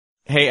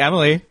Hey,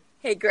 Emily.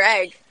 Hey,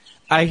 Greg.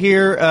 I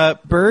hear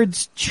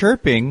birds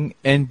chirping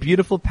and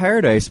beautiful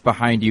paradise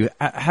behind you.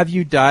 Have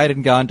you died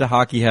and gone to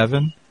hockey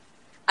heaven?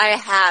 I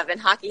have,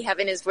 and hockey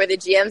heaven is where the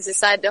GMs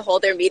decide to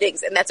hold their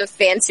meetings, and that's a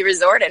fancy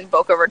resort in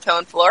Boca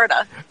Raton,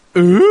 Florida.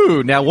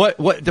 Ooh, now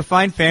what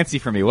define fancy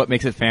for me? What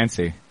makes it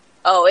fancy?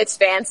 Oh, it's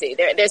fancy.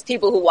 There's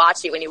people who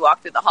watch you when you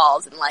walk through the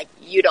halls and like,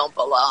 you don't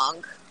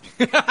belong.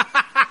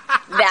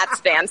 That's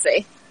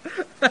fancy.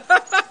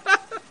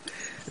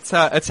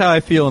 That's how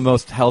I feel in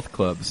most health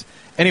clubs.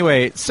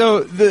 Anyway,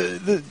 so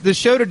the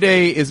show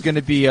today is going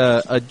to be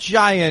a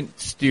giant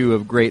stew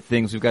of great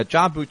things. We've got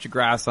John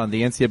Buccigross on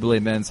the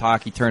NCAA men's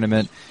hockey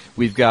tournament.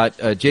 We've got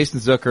Jason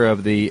Zucker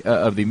of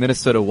the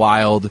Minnesota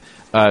Wild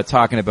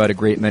talking about a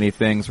great many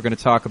things. We're going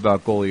to talk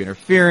about goalie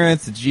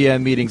interference, the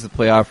GM meetings, the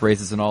playoff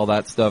races, and all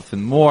that stuff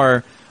and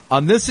more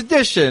on this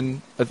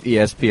edition of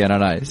ESPN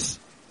on Ice.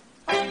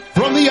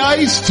 From the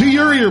ice to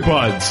your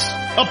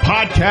earbuds, a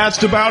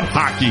podcast about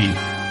hockey,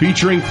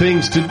 featuring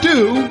things to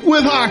do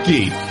with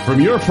hockey.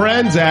 From your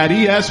friends at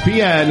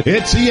ESPN,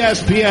 it's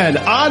ESPN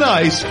on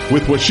Ice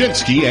with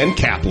Wyshynski and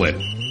Kaplan.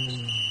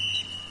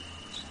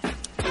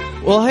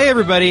 Well, hey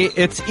everybody,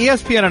 it's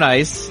ESPN on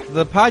Ice,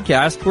 the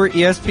podcast where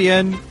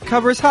ESPN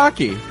covers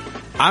hockey.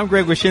 I'm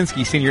Greg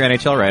Wyshynski, senior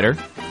NHL writer.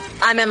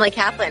 I'm Emily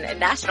Kaplan, a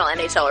national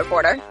NHL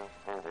reporter.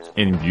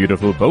 In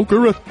beautiful Boca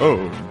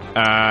Raton.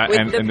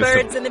 With the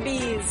birds and the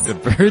bees. The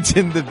birds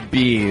and the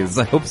bees.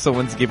 I hope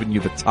someone's giving you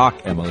the talk,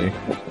 Emily.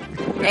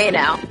 Hey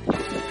now.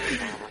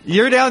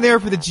 You're down there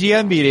for the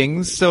GM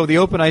meetings, so the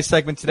open ice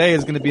segment today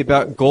is going to be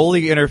about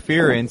goalie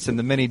interference and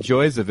the many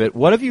joys of it.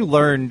 What have you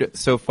learned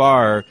so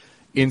far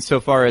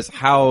insofar as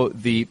how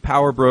the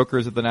power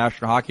brokers of the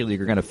National Hockey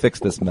League are going to fix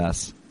this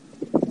mess?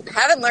 I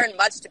haven't learned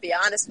much, to be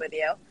honest with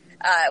you.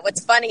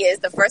 What's funny is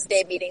the first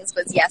day of meetings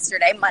was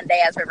yesterday,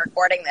 Monday, as we're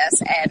recording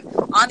this, and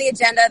on the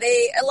agenda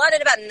they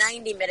allotted about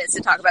 90 minutes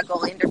to talk about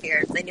goalie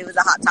interference. They knew it was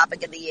a hot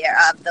topic of the year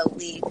of the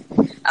league.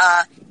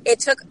 It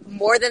took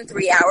more than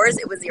 3 hours.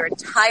 It was their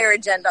entire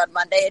agenda on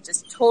Monday. It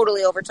just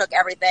totally overtook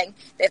everything.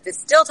 They have to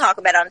still talk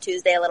about it on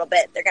Tuesday a little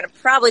bit. They're going to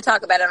probably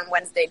talk about it on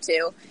Wednesday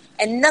too,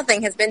 and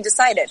nothing has been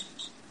decided.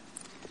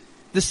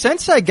 The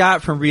sense I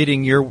got from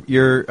reading your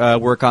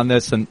work on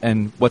this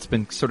and what's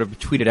been sort of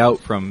tweeted out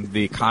from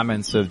the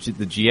comments of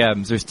the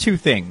GMs, there's two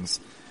things.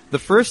 The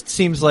first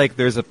seems like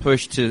there's a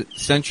push to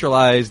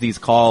centralize these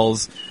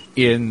calls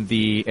in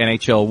the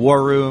NHL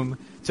war room,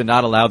 to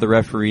not allow the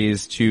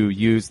referees to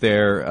use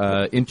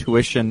their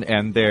intuition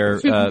and their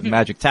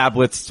magic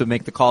tablets to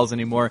make the calls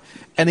anymore.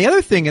 And the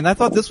other thing, and I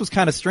thought this was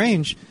kind of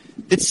strange,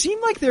 it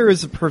seemed like there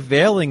is a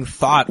prevailing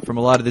thought from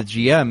a lot of the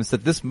GMs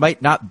that this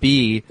might not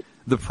be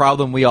the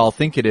problem we all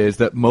think it is,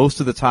 that most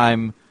of the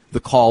time the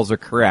calls are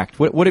correct.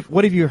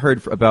 What have you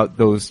heard about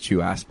those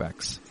two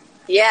aspects?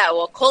 Yeah,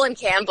 well, Colin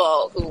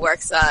Campbell, who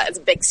works as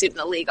a big suit in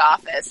the league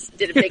office,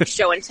 did a big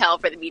show and tell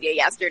for the media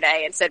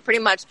yesterday and said pretty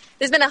much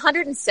there's been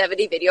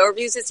 170 video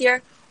reviews this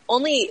year.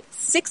 Only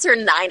 6 or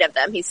 9 of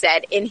them, he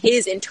said, in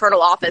his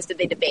internal office did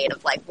they debate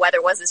of like whether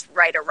was this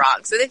right or wrong.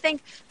 So they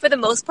think for the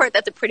most part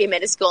that's a pretty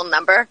minuscule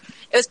number.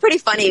 It was pretty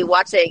funny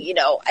watching,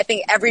 I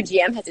think every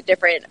GM has a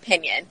different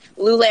opinion.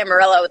 Lou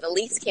Lamoriello with the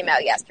Leafs came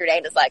out yesterday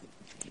and was like,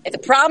 it's a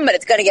problem, but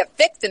it's going to get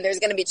fixed and there's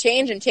going to be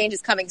change and change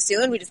is coming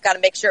soon. We just got to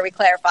make sure we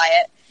clarify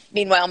it.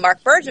 Meanwhile,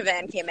 Mark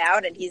Bergevin came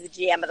out, and he's the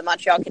GM of the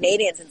Montreal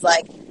Canadiens, and it's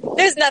like,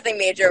 there's nothing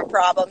major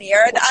problem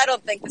here. I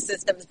don't think the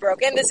system's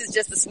broken. This is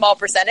just a small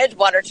percentage,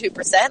 1 or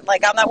 2%.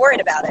 Like, I'm not worried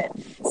about it.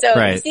 So,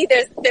 right. You see,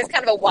 there's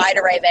kind of a wide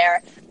array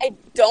there. I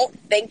don't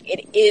think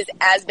it is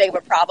as big of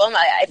a problem.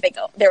 I think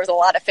there was a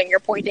lot of finger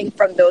pointing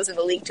from those in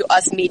the league to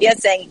us media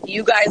saying,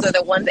 you guys are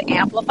the ones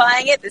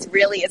amplifying it. This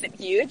really isn't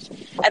huge.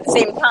 At the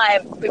same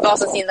time, we've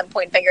also seen them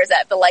point fingers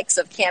at the likes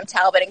of Cam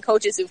Talbot and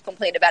coaches who've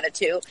complained about it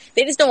too.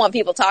 They just don't want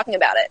people talking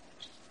about it.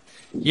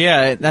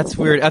 Yeah, that's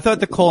weird. I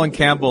thought that Colin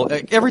Campbell,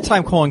 every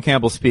time Colin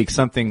Campbell speaks,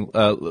 some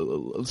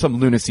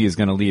lunacy is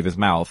going to leave his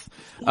mouth.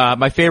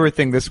 My favorite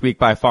thing this week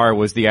by far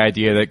was the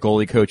idea that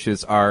goalie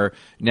coaches are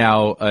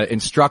now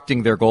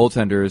instructing their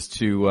goaltenders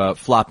to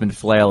flop and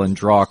flail and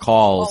draw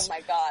calls. Oh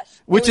my gosh.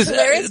 Which is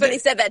hilarious when he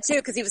said that too,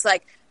 because he was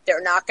like,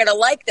 they're not going to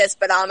like this,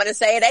 but I'm going to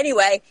say it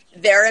anyway.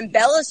 They're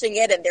embellishing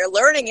it and they're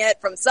learning it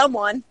from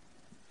someone.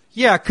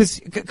 Yeah, cause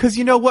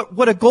you know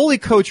what a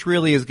goalie coach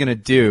really is going to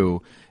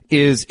do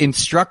is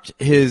instruct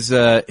his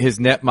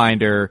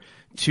netminder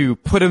to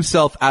put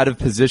himself out of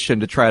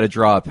position to try to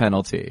draw a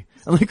penalty.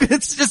 Like,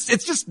 it's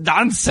just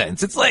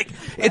nonsense. It's like,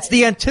 it's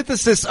the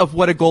antithesis of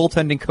what a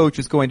goaltending coach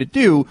is going to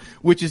do,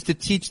 which is to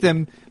teach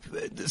them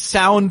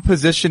sound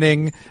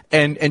positioning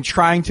and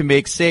trying to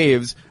make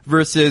saves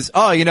versus,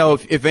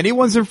 if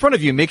anyone's in front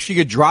of you, make sure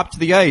you drop to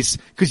the ice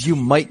because you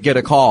might get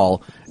a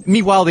call.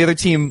 Meanwhile, the other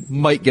team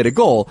might get a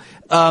goal.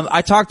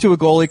 I talked to a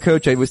goalie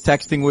coach. I was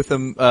texting with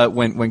him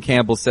when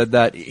Campbell said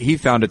that. He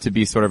found it to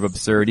be sort of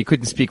absurd. He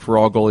couldn't speak for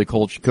all goalie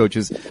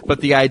coaches,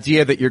 but the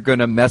idea that you're going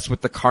to mess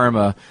with the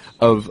karma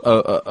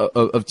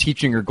of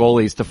teaching your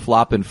goalies to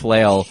flop and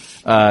flail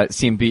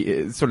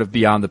seemed sort of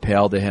beyond the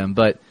pale to him.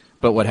 But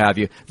but what have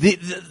you.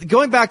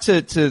 Going back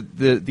to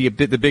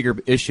the bigger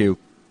issue,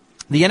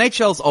 the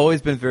NHL's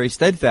always been very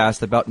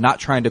steadfast about not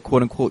trying to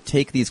quote unquote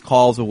take these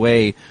calls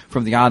away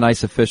from the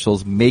on-ice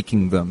officials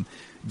making them.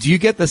 Do you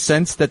get the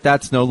sense that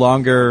that's no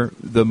longer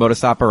the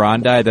modus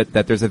operandi,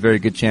 that there's a very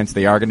good chance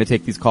they are going to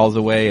take these calls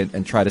away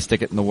and try to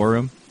stick it in the war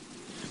room?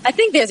 I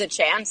think there's a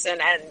chance,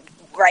 and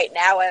right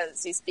now,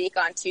 as we speak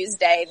on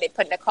Tuesday, they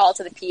put in a call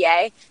to the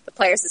PA, the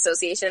Players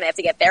Association. They have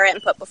to get their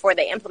input before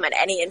they implement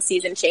any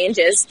in-season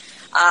changes.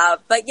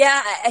 But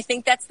yeah, I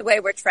think that's the way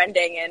we're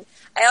trending. And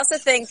I also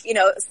think,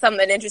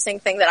 an interesting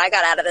thing that I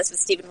got out of this was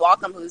Stephen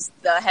Walcom, who's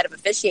the head of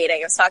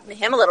officiating. I was talking to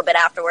him a little bit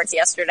afterwards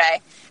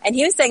yesterday, and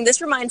he was saying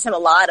this reminds him a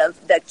lot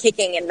of the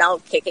kicking and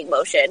no-kicking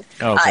motion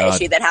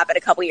issue that happened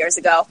a couple years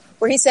ago,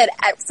 where he said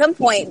at some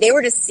point they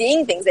were just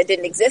seeing things that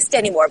didn't exist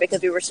anymore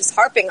because we were just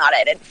harping on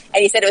it.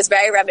 And he said it was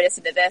very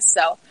reminiscent of this.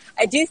 So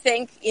I do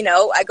think,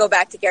 I go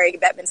back to Gary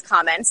Bettman's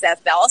comments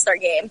at the All-Star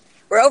game.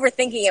 We're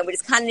overthinking it. We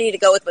just kind of need to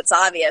go with what's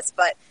obvious.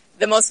 But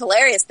the most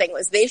hilarious thing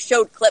was they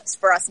showed clips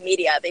for us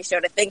media. They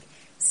showed, I think,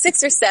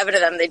 6 or 7 of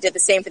them. They did the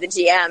same for the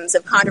GMs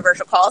of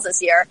controversial calls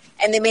this year.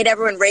 And they made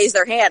everyone raise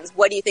their hands.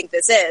 What do you think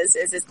this is?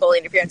 Is this goalie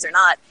interference or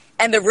not?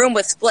 And the room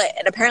was split.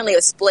 And apparently it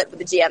was split with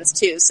the GMs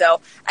too. So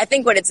I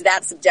think when it's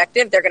that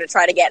subjective, they're going to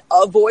try to get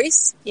a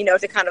voice,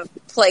 to kind of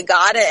play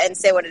God and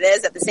say what it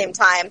is. At the same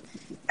time,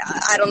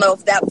 I don't know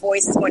if that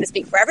voice is going to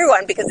speak for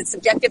everyone because it's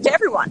subjective to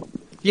everyone.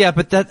 Yeah,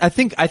 but I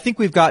think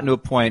we've gotten to a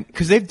point,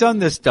 because they've done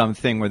this dumb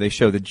thing where they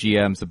show the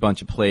GMs a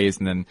bunch of plays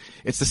and then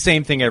it's the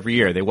same thing every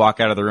year. They walk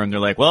out of the room, they're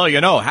like, well,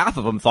 half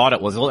of them thought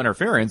it was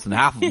interference and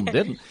half of them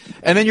didn't.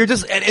 And then you're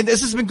just, and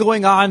this has been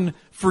going on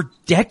for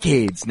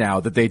decades now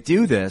that they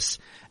do this.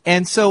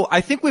 And so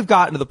I think we've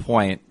gotten to the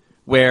point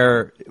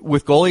where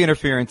with goalie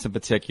interference in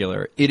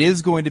particular, it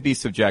is going to be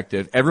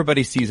subjective.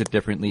 Everybody sees it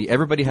differently.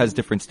 Everybody has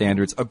different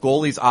standards. A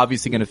goalie's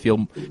obviously going to feel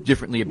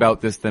differently about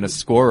this than a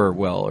scorer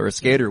will or a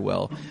skater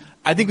will.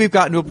 I think we've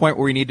gotten to a point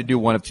where we need to do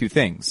one of two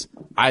things.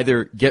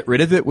 Either get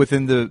rid of it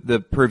within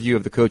the purview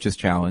of the coach's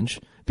challenge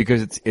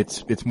because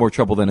it's more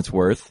trouble than it's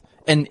worth.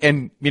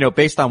 And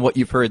based on what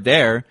you've heard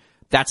there,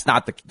 that's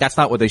not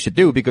what they should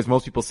do because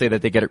most people say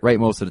that they get it right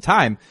most of the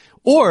time.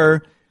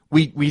 Or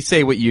we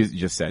say what you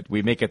just said.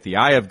 We make it the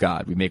eye of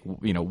God. We make,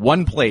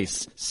 one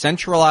place,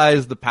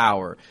 centralize the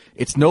power.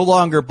 It's no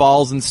longer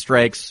balls and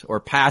strikes or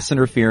pass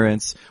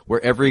interference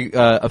where every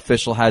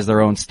official has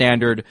their own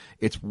standard.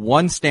 It's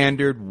one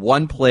standard,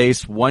 one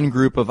place, one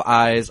group of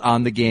eyes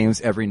on the games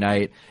every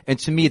night. And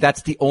to me,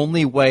 that's the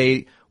only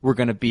way we're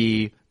going to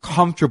be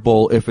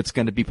comfortable if it's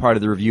going to be part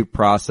of the review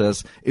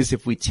process is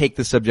if we take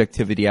the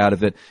subjectivity out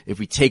of it, if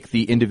we take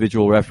the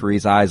individual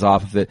referee's eyes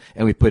off of it,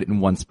 and we put it in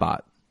one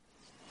spot.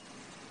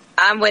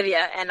 I'm with you,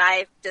 and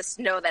I just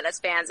know that as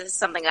fans, this is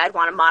something I'd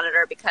want to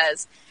monitor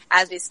because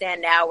as we stand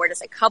now, we're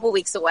just a couple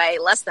weeks away,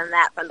 less than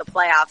that, from the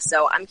playoffs.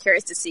 So I'm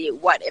curious to see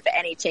what, if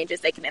any,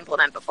 changes they can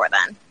implement before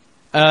then.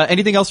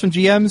 Anything else from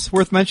GMs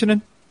worth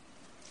mentioning?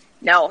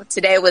 No,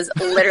 today was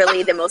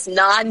literally the most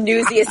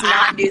non-newsiest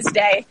non-news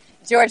day.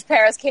 George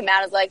Paris came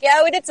out and was like,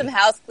 yeah, we did some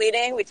house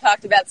cleaning. We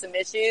talked about some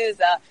issues,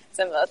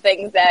 some of the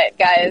things that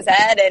guys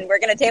had, and we're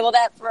going to table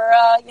that for,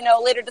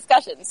 later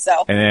discussions.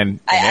 So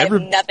I have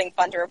nothing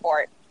fun to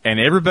report. And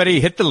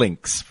everybody hit the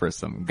links for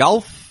some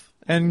golf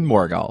and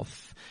more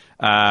golf.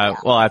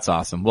 Well, that's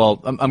awesome.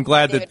 Well, I'm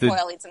glad David that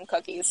Poile eats some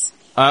cookies.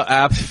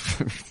 Poile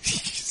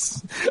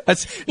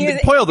doesn't he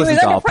was golf.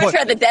 under pressure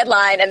at the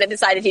deadline and then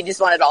decided he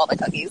just wanted all the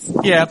cookies.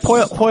 Yeah,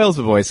 Poile's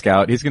a Boy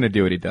Scout. He's going to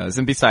do what he does.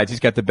 And besides, he's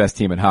got the best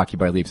team in hockey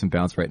by leaps and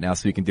bounds right now,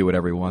 so he can do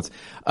whatever he wants.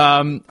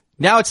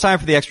 Now it's time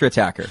for the extra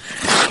attacker.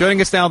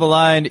 Joining us down the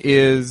line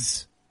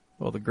is,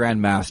 the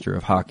Grand Master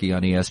of hockey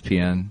on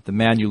ESPN, the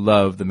man you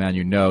love, the man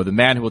you know, the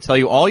man who will tell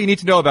you all you need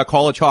to know about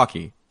college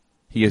hockey.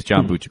 He is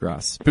John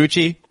Buccigross.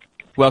 Bucci,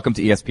 welcome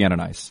to ESPN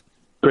on Ice.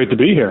 Great to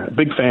be here.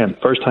 Big fan.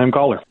 First-time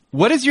caller.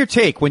 What is your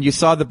take when you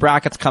saw the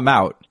brackets come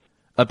out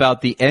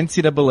about the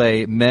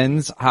NCAA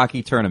men's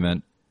hockey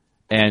tournament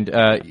and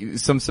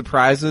some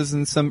surprises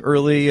and some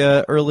early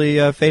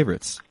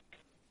favorites?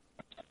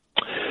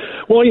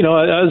 Well, as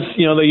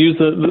they use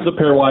the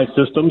pairwise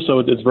system, so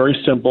it's very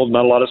simple,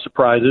 not a lot of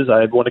surprises.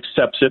 Everyone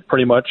accepts it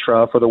pretty much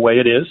for the way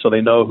it is, so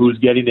they know who's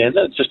getting in.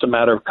 It's just a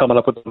matter of coming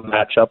up with the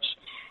matchups.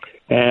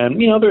 And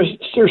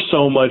there's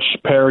so much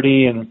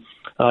parity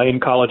in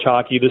college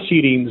hockey. The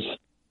seedings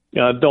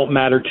don't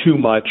matter too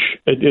much.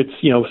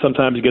 It's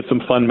sometimes you get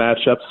some fun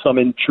matchups, some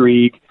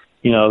intrigue.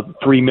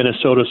 3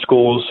 Minnesota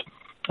schools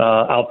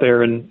out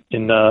there in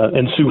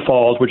Sioux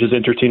Falls, which is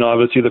interesting.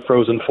 Obviously, the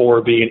Frozen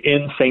Four being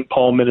in St.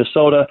 Paul,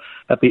 Minnesota,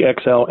 at the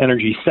XL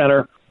Energy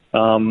Center.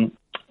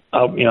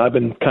 I've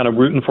been kind of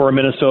rooting for a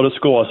Minnesota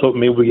school. I was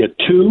hoping maybe we get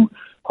 2.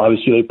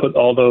 Obviously,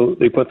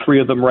 they put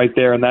 3 of them right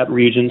there in that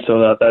region,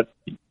 so that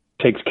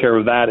takes care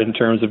of that in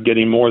terms of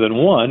getting more than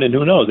 1. And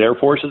who knows? Air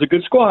Force is a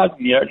good squad.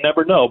 You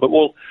never know, but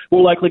we'll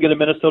likely get a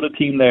Minnesota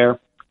team there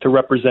to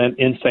represent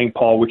in St.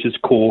 Paul, which is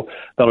cool.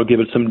 That'll give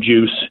it some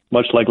juice,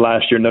 much like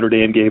last year Notre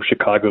Dame gave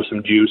Chicago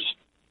some juice.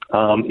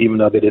 even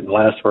though they didn't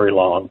last very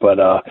long. But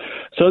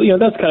so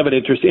that's kind of an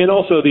interesting. And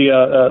also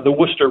the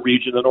Worcester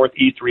region, the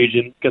Northeast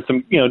region, got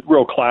some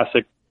real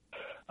classic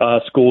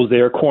schools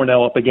there.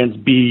 Cornell up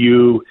against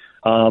BU.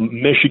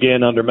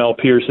 Michigan under Mel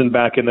Pearson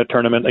back in the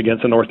tournament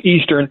against a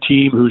Northeastern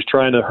team who's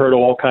trying to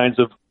hurdle all kinds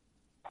of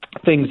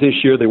things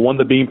this year. They won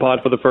the Bean Pod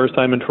for the first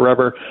time in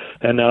forever,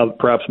 and now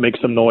perhaps make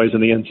some noise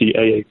in the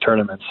NCAA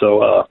tournament.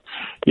 So,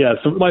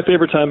 so my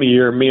favorite time of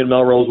year, me and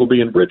Melrose will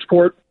be in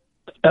Bridgeport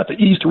at the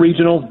East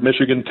Regional,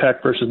 Michigan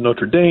Tech versus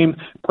Notre Dame,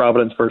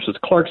 Providence versus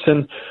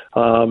Clarkson.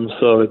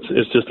 So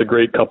it's just a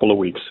great couple of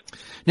weeks.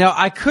 Now,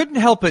 I couldn't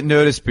help but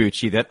notice,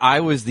 Bucci, that I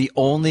was the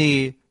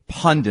only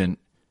pundit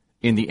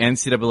in the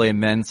NCAA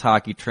men's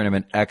hockey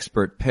tournament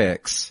expert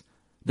picks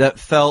that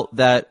felt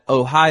that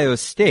Ohio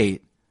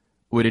State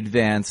would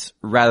advance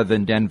rather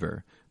than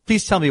Denver.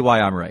 Please tell me why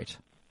I'm right.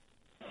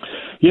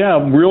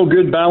 Yeah, real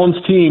good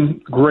balanced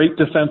team, great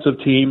defensive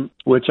team,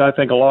 which I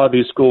think a lot of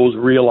these schools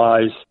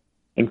realize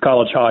in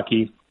college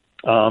hockey.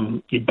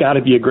 You got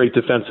to be a great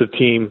defensive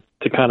team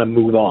to kind of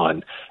move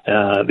on.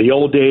 The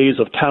old days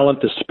of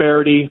talent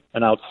disparity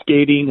and out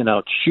skating and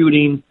out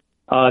shooting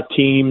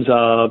teams,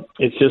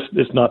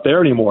 it's not there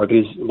anymore.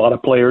 There's a lot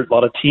of players, a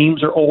lot of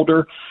teams are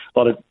older, a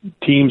lot of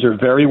teams are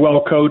very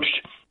well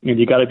coached, and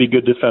you got to be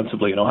good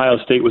defensively. And Ohio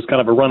State was kind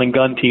of a run and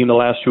gun team the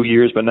last few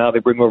years, but now they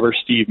bring over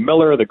Steve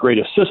Miller, the great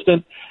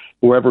assistant.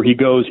 Wherever he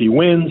goes, he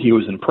wins. He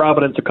was in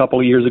Providence a couple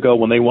of years ago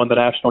when they won the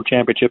national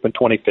championship in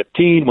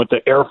 2015, went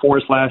to Air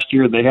Force last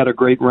year. They had a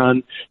great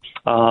run.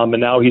 And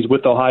now he's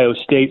with Ohio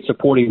State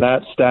supporting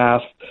that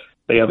staff.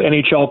 They have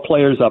NHL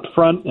players up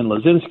front in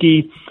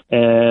Wyshynski.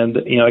 And,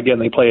 again,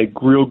 they play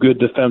a real good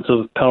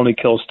defensive penalty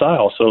kill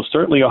style. So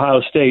certainly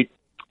Ohio State,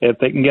 if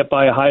they can get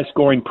by a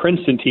high-scoring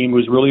Princeton team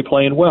who's really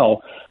playing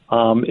well,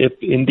 if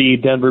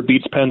indeed Denver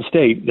beats Penn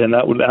State, then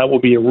that will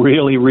be a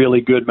really,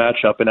 really good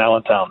matchup in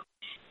Allentown.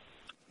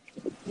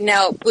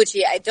 Now,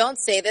 Bucci, I don't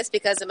say this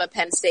because I'm a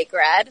Penn State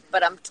grad,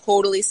 but I'm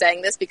totally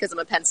saying this because I'm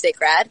a Penn State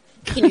grad.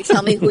 Can you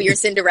tell me who your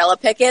Cinderella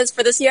pick is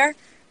for this year?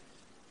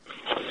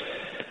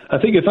 I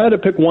think if I had to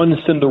pick one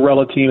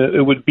Cinderella team,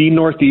 it would be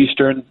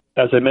Northeastern.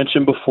 As I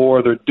mentioned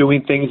before, they're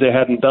doing things they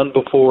hadn't done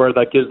before.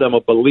 That gives them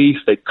a belief.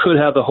 They could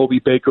have the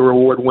Hobie Baker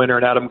Award winner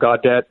in Adam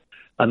Gaudette,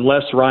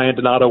 unless Ryan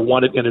Donato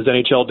won it in his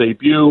NHL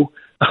debut.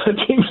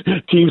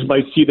 Teams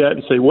might see that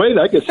and say, wait,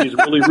 I guess he's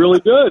really, really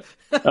good.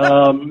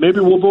 Maybe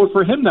we'll vote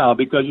for him now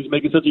because he's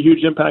making such a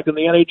huge impact in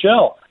the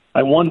NHL.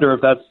 I wonder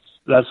if that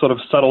sort of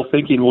subtle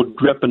thinking will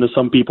drip into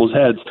some people's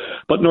heads.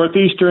 But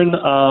Northeastern,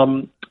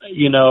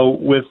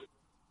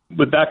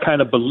 with that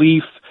kind of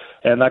belief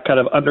and that kind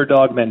of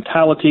underdog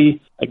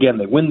mentality, again,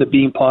 they win the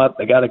Bean Pot.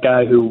 They got a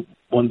guy who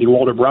won the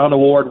Walter Brown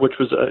Award, which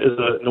is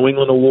a New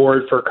England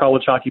award for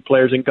college hockey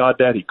players in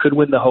Gaudette. He could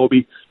win the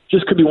Hobie.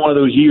 Just could be one of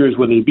those years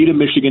where they beat a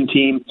Michigan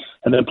team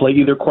and then play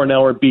either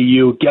Cornell or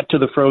BU, get to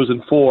the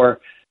Frozen Four,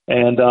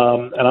 and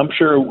I'm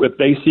sure if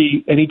they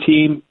see any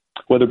team,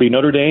 whether it be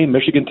Notre Dame,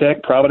 Michigan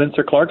Tech, Providence,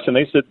 or Clarkson,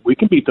 they said, we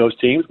can beat those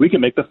teams. We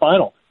can make the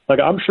final. Like,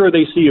 I'm sure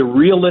they see a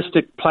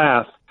realistic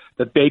path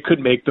that they could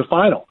make the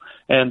final.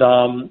 And,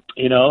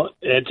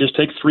 it just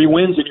takes 3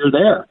 wins and you're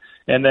there.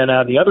 And then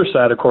on the other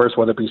side, of course,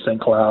 whether it be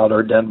St. Cloud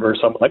or Denver or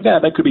something like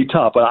that, that could be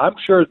tough. But I'm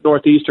sure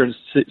Northeastern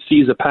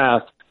sees a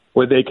path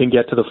where they can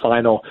get to the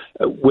final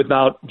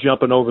without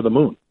jumping over the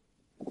moon.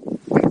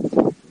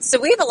 So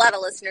we have a lot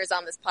of listeners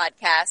on this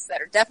podcast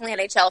that are definitely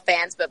NHL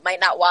fans but might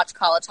not watch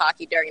college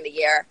hockey during the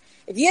year.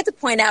 If you had to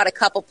point out a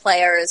couple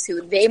players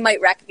who they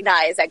might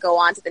recognize that go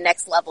on to the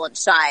next level and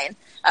shine,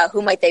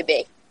 who might they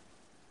be?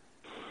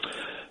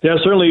 Yeah,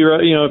 certainly,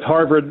 if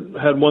Harvard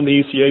had won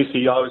the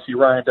ECAC, obviously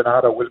Ryan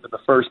Donato would have been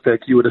the first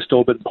pick. He would have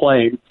still been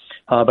playing,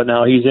 but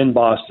now he's in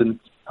Boston.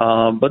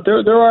 But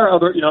there are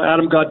other,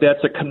 Adam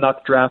Gaudette's a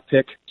Canuck draft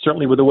pick.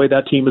 Certainly with the way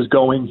that team is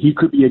going, he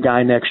could be a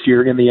guy next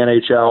year in the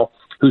NHL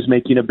who's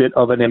making a bit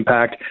of an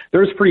impact.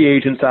 There's free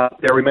agents out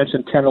there. We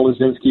mentioned Tanner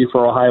Wyshynski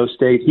for Ohio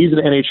State. He's an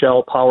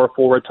NHL power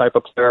forward type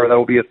of player that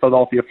will be a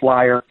Philadelphia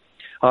Flyer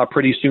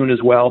pretty soon as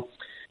well.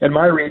 In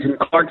my region,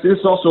 Clark, this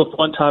is also a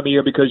fun time of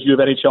year because you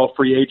have NHL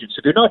free agents.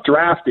 If you're not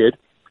drafted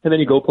and then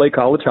you go play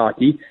college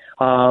hockey,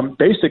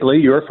 basically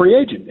you're a free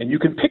agent and you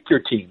can pick your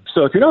team.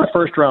 So if you're not a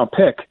first-round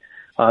pick,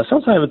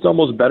 sometimes it's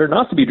almost better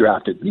not to be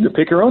drafted. You can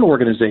pick your own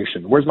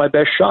organization. Where's my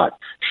best shot?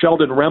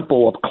 Sheldon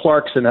Rempel of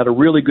Clarkson had a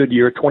really good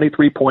year,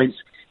 23 points,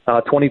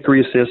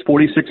 23 assists,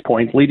 46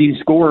 points, leading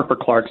scorer for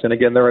Clarkson.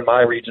 Again, they're in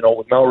my regional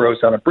with Melrose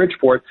down at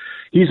Bridgeport.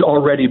 He's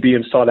already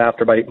being sought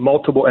after by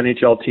multiple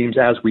NHL teams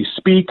as we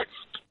speak.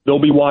 They'll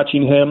be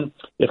watching him.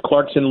 If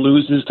Clarkson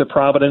loses to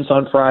Providence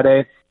on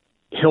Friday,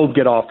 he'll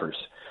get offers.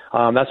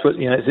 That's what,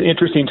 it's an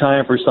interesting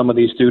time for some of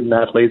these student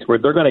athletes where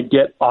they're going to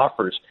get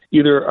offers.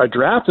 Either a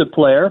drafted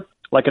player,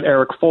 like an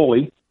Eric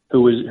Foley,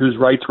 whose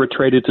rights were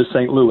traded to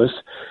St. Louis,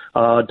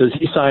 does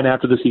he sign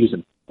after the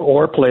season?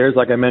 Or players,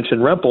 like I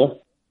mentioned, Rempel,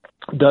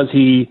 does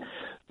he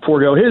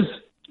forego his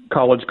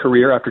college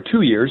career after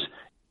 2 years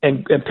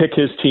and pick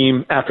his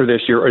team after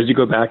this year, or does he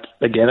go back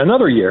again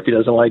another year if he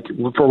doesn't like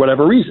for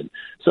whatever reason?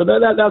 So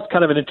that's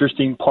kind of an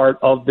interesting part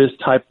of this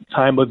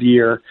time of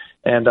year,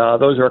 and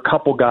those are a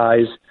couple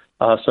guys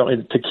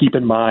certainly to keep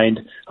in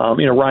mind.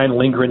 Ryan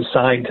Lindgren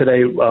signed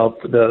today,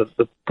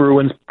 the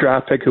Bruins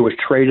draft pick who was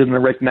traded in the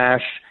Rick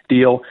Nash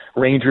deal.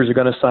 Rangers are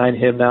going to sign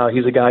him now.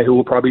 He's a guy who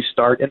will probably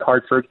start in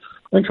Hartford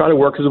and try to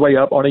work his way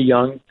up on a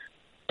young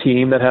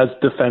team that has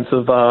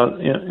defensive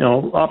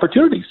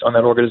opportunities on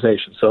that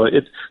organization. So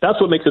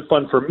that's what makes it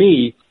fun for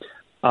me,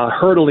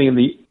 hurdling in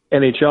the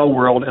NHL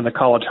world and the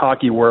college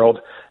hockey world,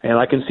 and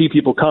I can see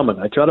people coming.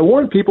 I try to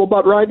warn people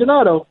about Ryan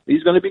Donato.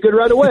 He's going to be good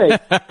right away.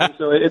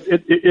 So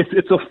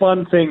it's a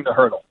fun thing to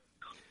hurdle.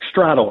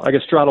 Straddle. I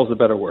guess straddle is a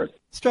better word.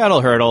 Straddle,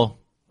 hurdle.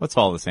 That's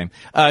all the same.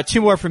 Two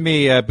more from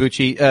me,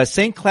 Bucci.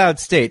 St. Cloud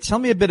State. Tell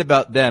me a bit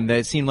about them.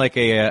 They seem like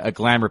a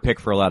glamour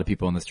pick for a lot of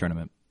people in this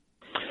tournament.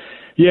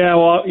 Yeah,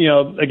 well,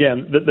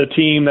 again, the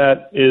team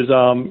that is,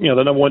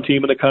 the number one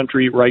team in the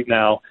country right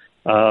now,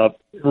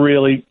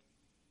 really,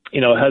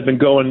 has been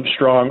going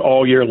strong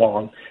all year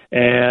long,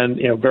 and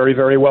very,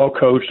 very well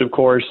coached, of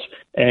course,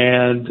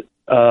 and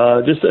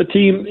just a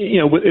team,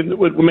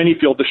 with many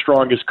feel the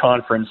strongest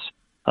conference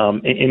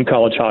in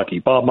college hockey.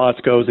 Bob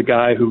Motzko is a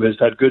guy who has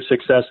had good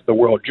success at the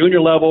World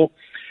Junior level,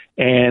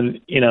 and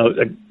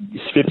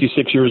he's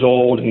 56 years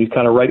old, and he's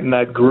kind of right in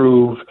that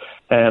groove,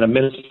 and a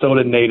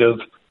Minnesota native.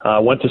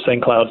 Went to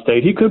St. Cloud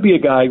State. He could be a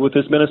guy with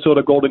his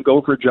Minnesota Golden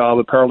Gopher job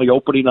apparently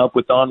opening up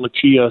with Don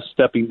Lucia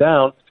stepping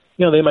down.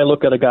 They might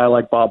look at a guy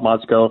like Bob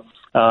Motzko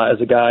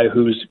as a guy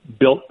who's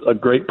built a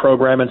great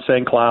program in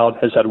St. Cloud,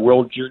 has had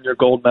World Junior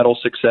gold medal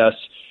success,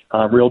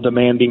 real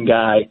demanding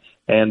guy,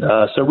 and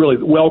so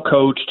really well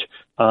coached,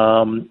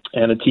 and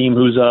a team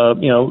who's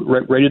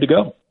ready to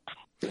go.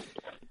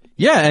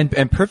 Yeah,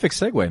 and perfect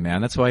segue,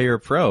 man. That's why you're a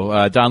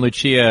pro. Don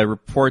Lucia,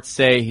 reports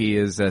say he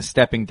is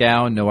stepping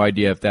down. No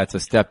idea if that's a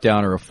step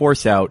down or a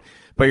force out.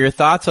 But your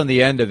thoughts on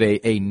the end of a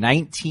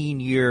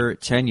 19-year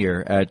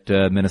tenure at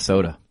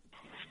Minnesota?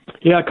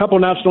 Yeah, a couple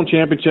national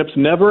championships.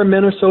 Never a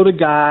Minnesota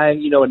guy.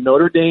 A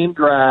Notre Dame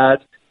grad,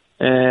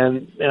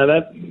 and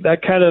that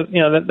kind of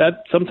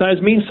that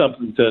sometimes means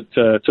something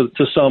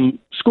to some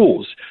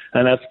schools.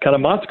 And that's kind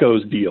of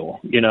Motzko's deal.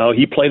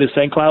 He played at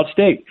St. Cloud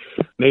State.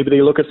 Maybe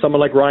they look at someone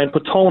like Ryan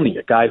Patoni,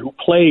 a guy who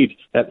played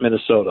at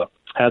Minnesota,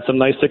 had some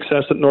nice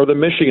success at Northern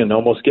Michigan,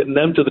 almost getting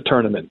them to the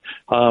tournament.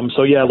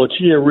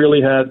 Lucia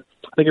really I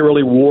think it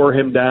really wore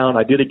him down.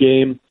 I did a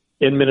game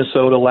in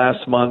Minnesota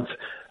last month,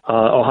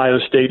 Ohio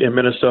State in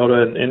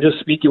Minnesota, and just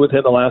speaking with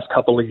him the last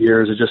couple of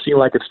years, it just seemed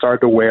like it started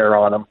to wear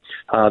on him,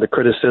 the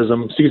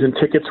criticism. Season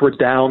tickets were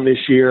down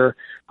this year.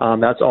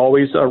 That's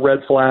always a red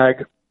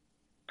flag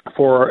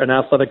for an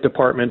athletic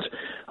department.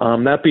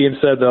 That being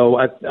said, though,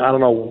 I don't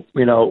know,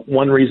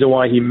 one reason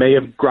why he may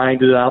have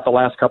grinded it out the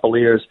last couple of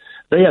years,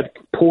 they had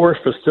poor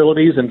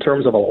facilities in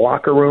terms of a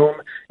locker room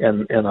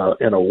and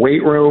a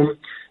weight room.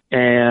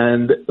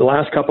 And the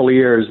last couple of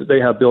years, they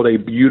have built a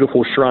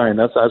beautiful shrine.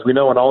 That's, as we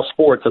know in all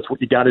sports, that's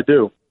what you got to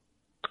do.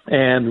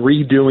 And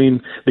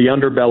redoing the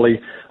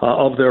underbelly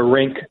of their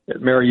rink at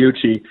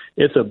Mariucci,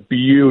 it's a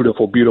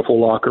beautiful, beautiful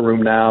locker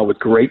room now with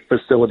great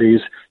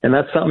facilities. And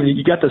that's something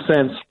you got the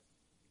sense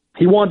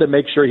he wanted to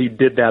make sure he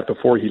did that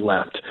before he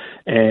left.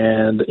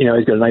 And,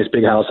 he's got a nice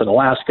big house in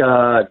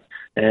Alaska,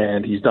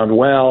 and he's done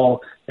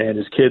well, and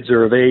his kids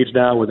are of age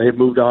now where they've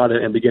moved on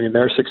and beginning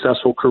their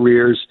successful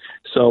careers.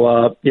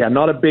 So,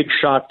 not a big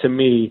shock to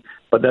me,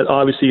 but that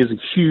obviously is a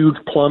huge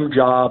plum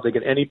job. They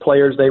get any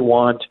players they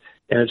want,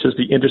 and it's just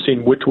be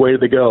interesting which way do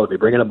they go. They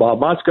bring in a Bob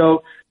Motzko,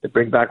 they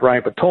bring back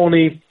Ryan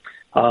Patoni.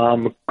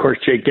 Of course,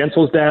 Jake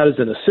Gensel's dad is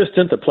an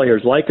assistant. The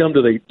players like him.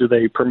 Do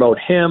they promote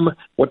him?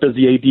 What does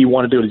the AD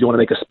want to do? Does he want to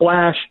make a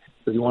splash?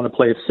 Does he want to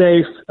play it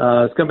safe?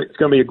 It's going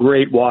to be a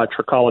great watch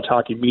for college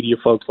hockey media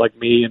folks like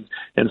me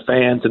and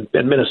fans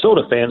and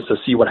Minnesota fans to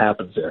see what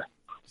happens there.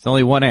 There's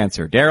only one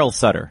answer. Daryl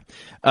Sutter.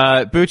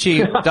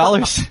 Bucci,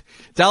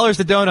 dollars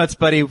to donuts,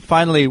 buddy.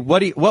 Finally,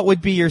 what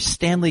would be your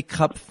Stanley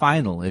Cup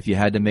final if you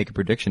had to make a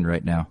prediction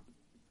right now?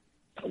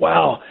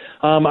 Wow.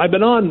 I've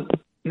been on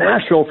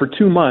Nashville for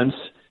 2 months,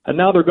 and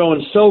now they're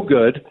going so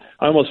good.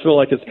 I almost feel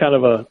like it's kind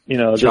of a,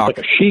 just like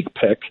a chic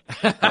pick.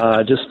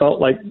 Just felt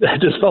like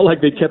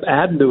they kept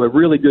adding to a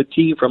really good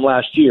team from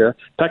last year.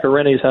 Pekka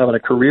Rinne is having a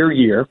career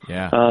year.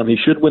 Yeah. He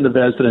should win the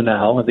Vezina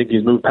now. I think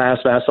he's moved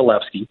past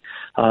Vasilevsky.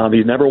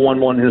 He's never won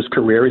one in his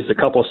career. He's a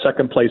couple of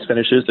second place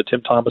finishes to Tim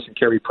Thomas and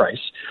Carey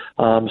Price.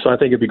 So I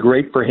think it'd be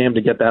great for him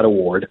to get that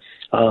award.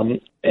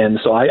 And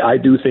so I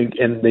do think,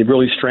 and they've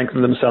really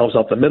strengthened themselves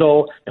up the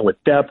middle and with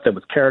depth and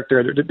with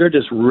character. They're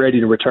just ready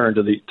to return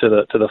to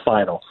the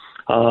final.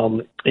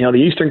 The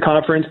Eastern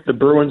Conference, the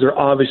Bruins are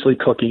obviously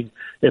cooking.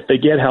 If they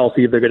get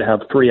healthy, they're going to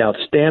have three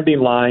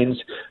outstanding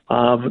lines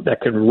that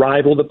can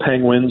rival the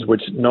Penguins,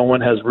 which no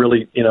one has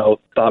really,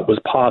 thought was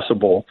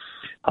possible.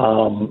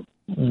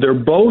 They're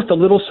both a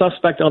little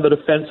suspect on the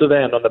defensive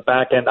end, on the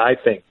back end, I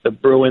think, the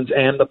Bruins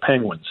and the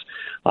Penguins,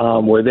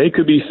 where they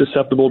could be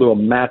susceptible to a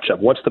matchup.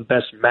 What's the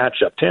best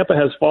matchup? Tampa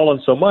has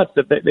fallen so much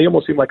that they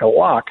almost seem like a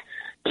lock.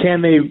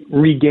 can they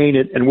regain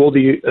it, and will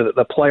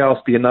the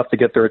playoffs be enough to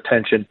get their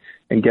attention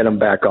and get them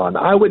back on?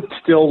 I would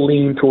still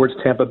lean towards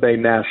Tampa Bay,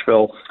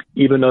 Nashville,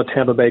 even though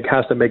Tampa Bay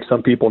has to make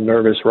some people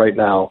nervous right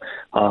now.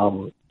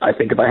 I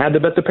think if I had to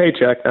bet the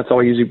paycheck, that's how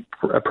I usually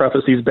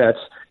preface these bets.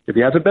 If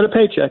you have to bet a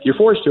paycheck, you're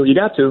forced to, you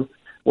got to.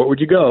 What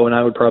would you go? And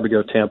I would probably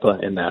go Tampa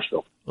and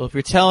Nashville. Well, if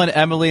you're telling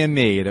Emily and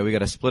me that we got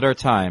to split our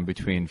time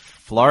between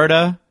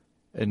Florida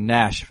and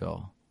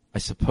Nashville, I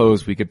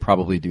suppose we could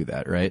probably do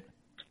that, right?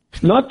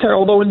 Not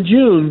terrible, although in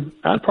June,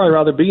 I'd probably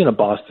rather be in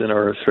Boston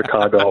or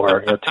Chicago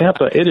or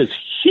Tampa. It is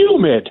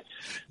humid.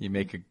 You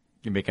make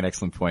an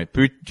excellent point.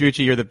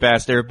 Bucci, you're the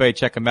best. Everybody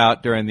check him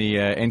out during the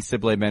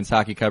NCAA men's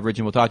hockey coverage,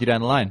 and we'll talk to you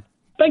down the line.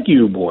 Thank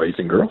you, boys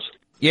and girls.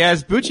 Yeah,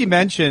 as Bucci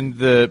mentioned,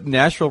 the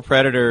Nashville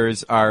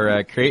Predators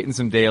are creating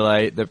some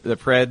daylight. The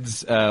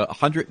Preds,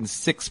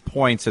 106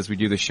 points as we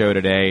do the show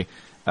today.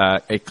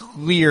 A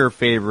clear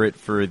favorite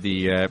for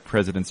the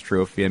President's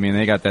Trophy. I mean,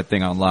 they got that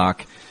thing on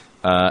lock.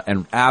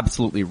 And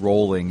absolutely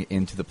rolling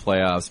into the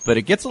playoffs. But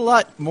it gets a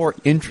lot more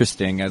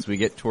interesting as we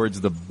get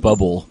towards the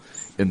bubble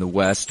in the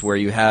West, where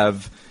you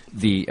have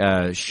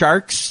the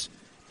Sharks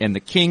and the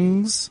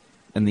Kings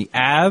and the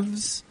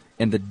Avs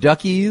and the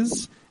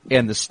Duckies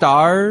and the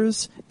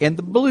Stars and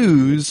the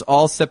Blues,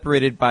 all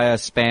separated by a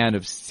span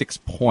of 6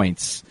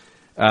 points.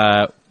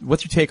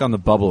 What's your take on the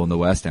bubble in the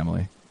West,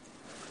 Emily?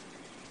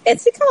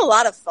 It's become a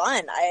lot of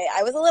fun.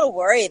 I was a little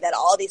worried that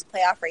all these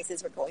playoff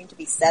races were going to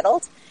be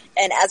settled.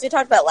 And as we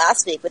talked about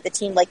last week with the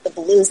team like the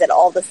Blues that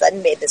all of a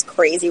sudden made this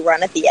crazy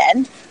run at the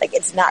end, like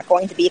it's not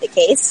going to be the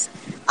case.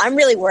 I'm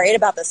really worried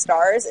about the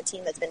Stars, a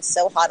team that's been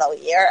so hot all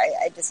year.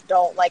 I just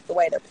don't like the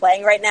way they're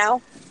playing right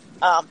now.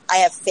 I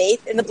have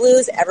faith in the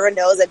Blues. Everyone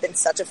knows I've been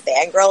such a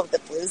fangirl of the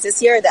Blues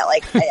this year that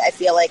like I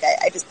feel like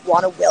I just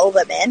want to will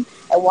them in.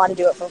 I want to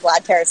do it for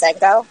Vlad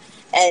Tarasenko.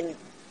 And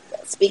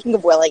speaking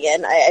of willing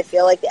in, I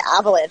feel like the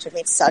Avalanche have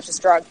made such a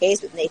strong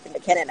case with Nathan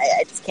McKinnon.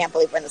 I just can't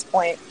believe we're in this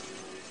point.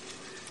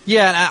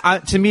 Yeah,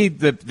 and to me,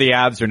 the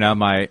Avs are now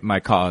my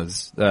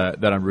cause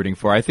that I'm rooting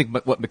for. I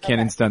think what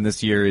McKinnon's done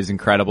this year is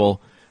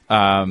incredible.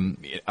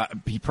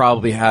 He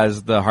probably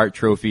has the Hart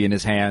Trophy in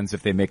his hands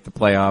if they make the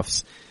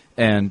playoffs.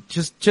 And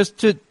just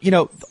to,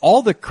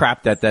 all the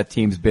crap that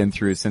team's been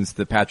through since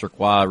the Patrick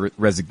Roy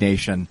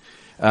resignation,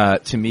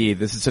 to me,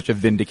 this is such a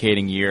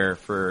vindicating year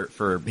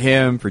for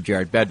him, for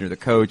Jared Bednar, the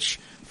coach,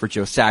 for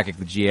Joe Sakic,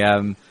 the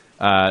GM.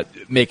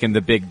 Making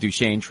the big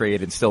Duchesne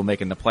trade and still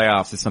making the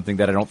playoffs is something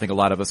that I don't think a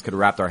lot of us could have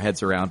wrapped our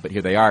heads around, but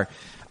here they are.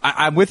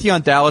 I'm with you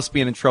on Dallas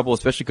being in trouble,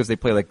 especially because they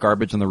play like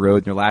garbage on the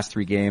road. Their last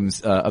 3 games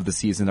of the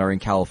season are in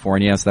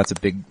California, so that's a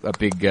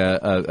big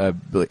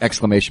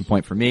exclamation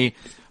point for me.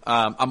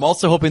 I'm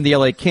also hoping the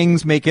LA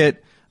Kings make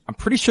it. I'm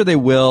pretty sure they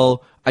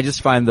will. I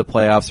just find the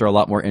playoffs are a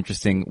lot more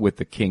interesting with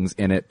the Kings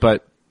in it.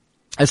 But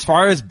as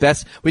far as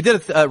best, we did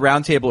a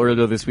roundtable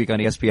earlier this week on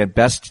ESPN,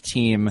 best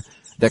team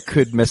that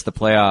could miss the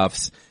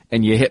playoffs.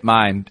 And you hit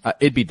mine,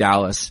 it'd be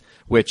Dallas,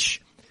 which,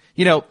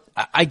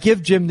 I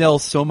give Jim Nill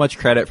so much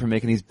credit for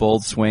making these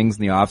bold swings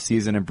in the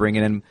offseason and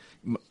bringing in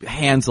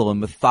Hansel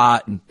and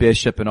Mathot and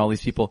Bishop and all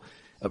these people,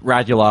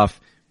 Radulov.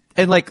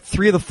 And like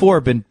 3 of the 4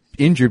 have been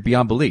injured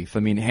beyond belief.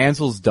 I mean,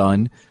 Hansel's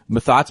done.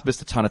 Mathot's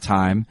missed a ton of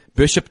time.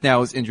 Bishop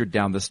now is injured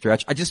down the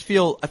stretch. I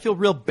feel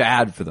real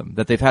bad for them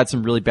that they've had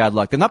some really bad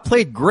luck. They've not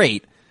played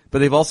great, but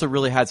they've also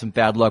really had some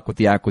bad luck with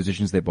the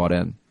acquisitions they bought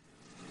in.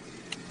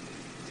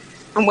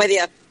 I'm with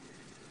you.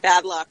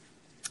 Bad luck.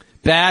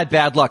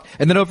 Bad luck.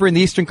 And then over in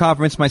the Eastern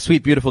Conference, my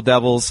sweet, beautiful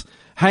Devils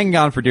hanging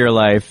on for dear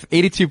life.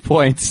 82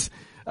 points,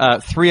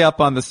 3 up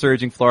on the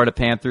surging Florida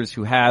Panthers,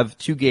 who have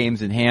 2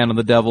 games in hand on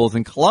the Devils.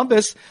 And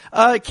Columbus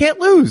can't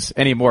lose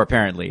anymore,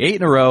 apparently. 8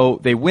 in a row.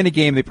 They win a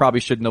game they probably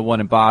shouldn't have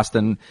won in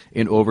Boston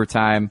in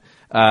overtime.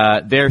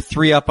 They're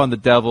 3 up on the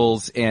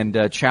Devils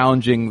and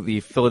challenging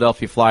the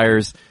Philadelphia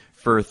Flyers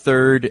for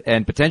 3rd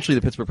and potentially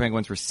the Pittsburgh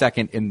Penguins for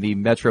 2nd in the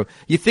Metro.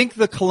 You think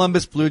the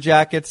Columbus Blue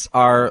Jackets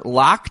are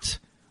locked,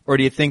 or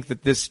do you think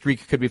that this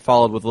streak could be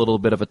followed with a little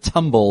bit of a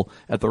tumble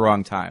at the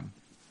wrong time?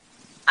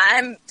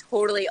 I'm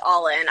totally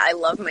all in. I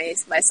love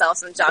myself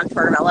some John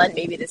Tortorella, and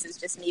maybe this is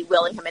just me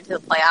willing him into the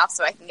playoffs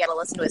so I can get a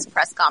listen to his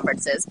press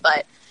conferences.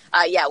 But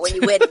when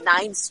you win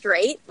 9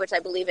 straight, which I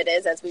believe it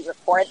is as we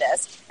record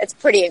this, it's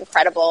pretty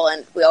incredible.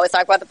 And we always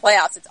talk about the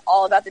playoffs. It's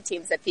all about the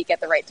teams that peak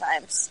at the right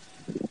times.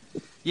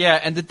 Yeah,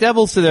 and the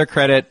Devils, to their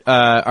credit,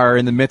 are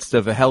in the midst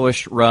of a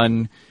hellish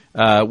run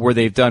where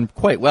they've done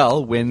quite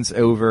well. Wins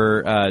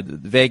over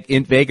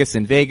Vegas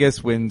in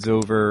Vegas, wins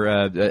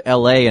over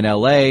LA in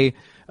LA,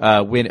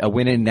 a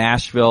win in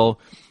Nashville.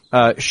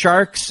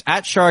 Sharks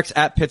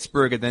at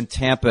Pittsburgh, and then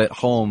Tampa at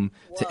home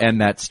to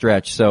end that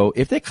stretch. So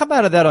if they come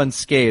out of that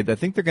unscathed, I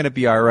think they're going to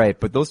be all right.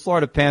 But those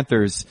Florida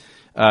Panthers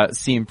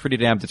seem pretty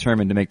damn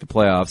determined to make the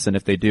playoffs, and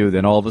if they do,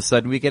 then all of a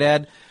sudden we could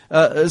add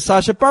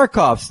Sasha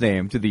Barkov's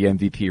name to the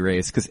MVP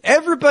race, because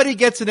everybody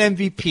gets an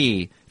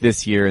MVP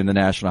this year in the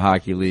National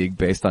Hockey League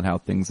based on how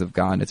things have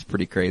gone. It's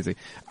pretty crazy.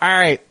 All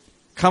right,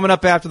 coming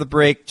up after the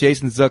break,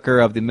 Jason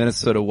Zucker of the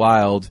Minnesota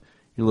Wild.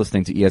 You're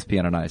listening to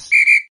ESPN on Ice.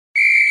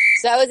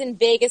 So I was in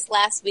Vegas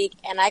last week,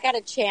 and I got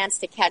a chance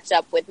to catch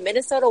up with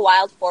Minnesota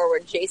Wild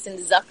forward Jason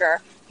Zucker,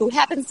 who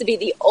happens to be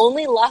the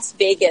only Las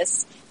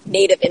Vegas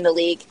native in the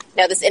league.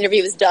 Now, this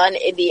interview was done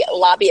in the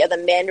lobby of the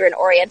Mandarin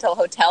Oriental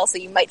Hotel, so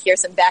you might hear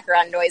some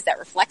background noise that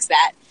reflects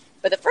that.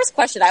 But the first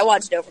question I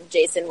wanted to know from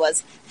Jason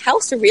was, how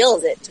surreal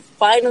is it to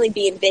finally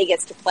be in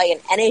Vegas to play an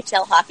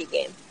NHL hockey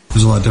game? It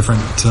was a lot different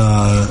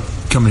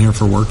coming here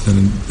for work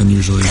than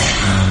usually.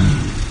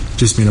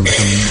 Just being able to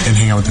come and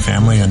hang out with the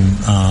family and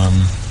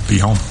be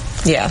home.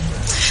 Yeah.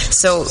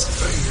 So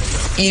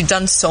you've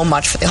done so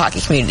much for the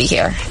hockey community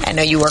here. I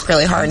know you work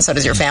really hard, and so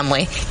does your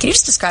family. Can you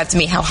just describe to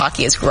me how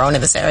hockey has grown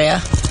in this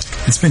area?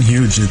 It's been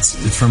huge. It's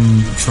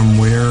from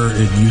where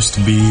it used to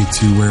be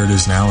to where it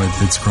is now.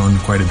 It's grown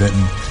quite a bit,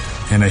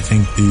 and I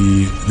think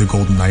the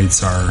Golden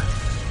Knights are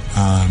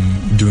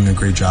doing a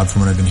great job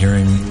from what I've been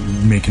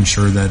hearing, making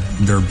sure that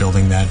they're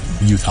building that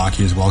youth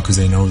hockey as well, because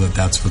they know that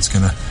that's what's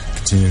going to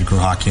continue to grow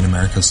hockey in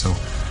America. So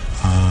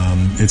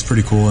it's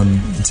pretty cool,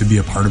 and to be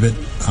a part of it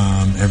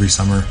every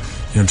summer,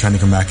 trying to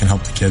come back and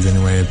help the kids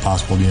any way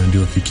possible,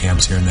 do a few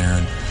camps here and there,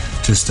 and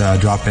just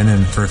drop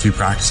in for a few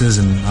practices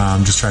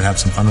and just try to have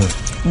some fun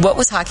with it. What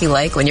was hockey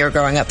like when you were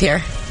growing up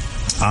here?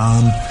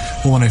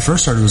 Well, when I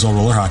first started, it was all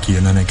roller hockey,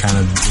 and then it kind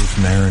of grew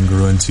from there and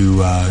grew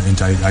into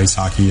ice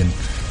hockey and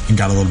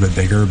got a little bit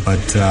bigger.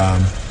 But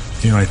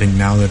I think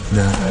now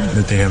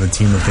that they have a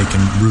team that they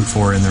can root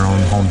for in their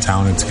own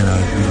hometown, it's going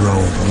to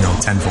grow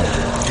tenfold.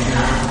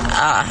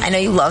 I know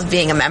you love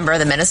being a member of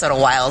the Minnesota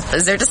Wild, but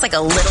is there just like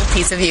a little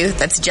piece of you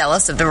that's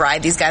jealous of the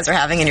ride these guys are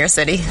having in your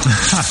city?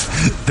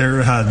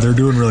 They're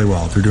doing really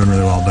well.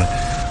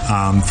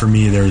 But for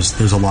me,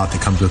 there's a lot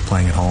that comes with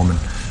playing at home, and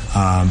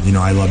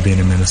I love being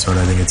in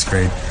Minnesota. I think it's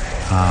great.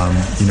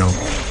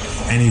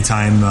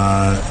 Anytime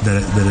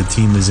that a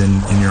team is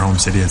in your home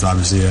city, it's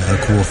obviously a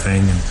cool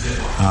thing,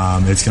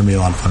 and it's going to be a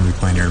lot of fun to be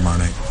playing here tomorrow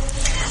night.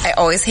 I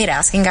always hate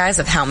asking guys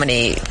of how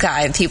many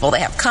people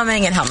they have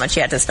coming and how much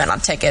you had to spend on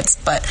tickets,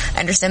 but I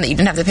understand that you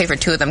didn't have to pay for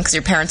two of them because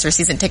your parents are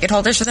season ticket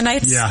holders for the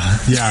Knights. Yeah,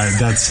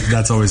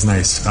 that's always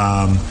nice.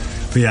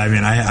 But yeah,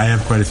 I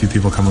have quite a few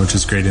people coming, which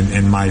is great,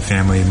 and my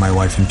family, my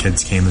wife and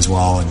kids came as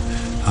well,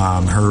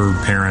 and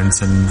her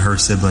parents and her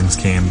siblings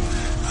came.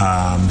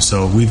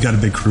 So we've got a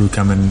big crew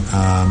coming.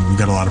 We've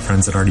got a lot of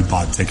friends that already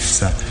bought tickets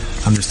that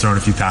I'm just throwing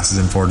a few passes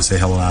in for to say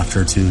hello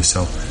after too.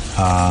 So,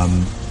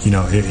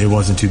 it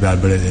wasn't too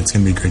bad, but it's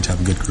going to be great to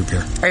have a good group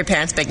here. Are your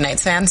parents big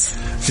Knights fans?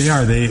 They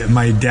are.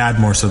 My dad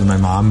more so than my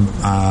mom.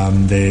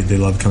 They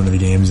love coming to the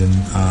games, and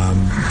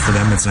for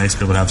them it's nice to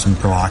be able to have some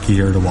pro hockey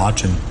here to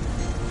watch and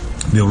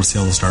be able to see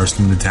all the stars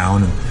come to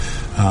town,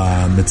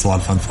 and it's a lot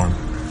of fun for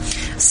them.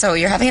 So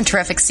you're having a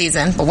terrific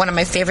season, but one of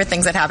my favorite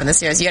things that happened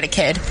this year is you had a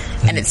kid,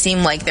 and it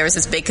seemed like there was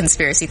this big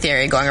conspiracy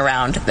theory going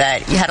around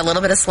that you had a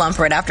little bit of slump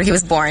right after he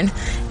was born,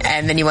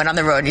 and then you went on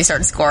the road and you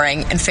started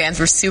scoring, and fans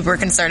were super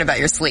concerned about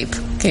your sleep.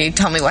 Can you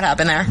tell me what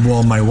happened there?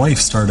 Well, my wife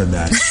started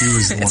that. She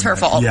was the It's her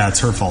fault. Yeah, it's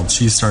her fault.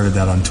 She started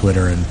that on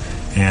Twitter,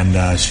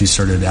 and she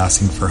started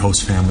asking for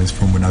host families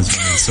from when I was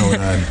in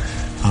Minnesota.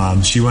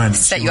 And she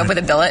set you up with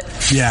a billet.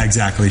 Yeah,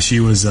 exactly. She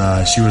was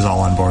all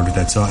on board with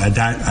it. So at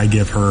that, I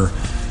give her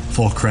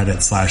full credit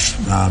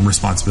 /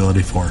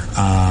 responsibility for.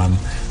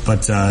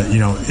 But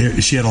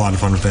she had a lot of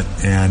fun with it,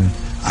 and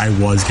I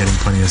was getting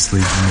plenty of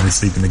sleep. I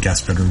sleep in the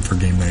guest bedroom for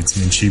game nights.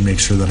 She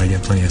makes sure that I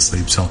get plenty of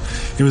sleep. So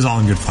it was all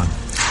in good fun.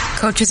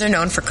 Coaches are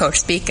known for coach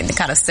speak and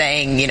kind of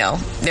saying,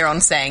 their own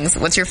sayings.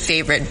 What's your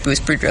favorite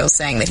Buccigross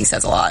saying that he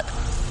says a lot?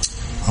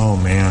 Oh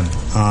man.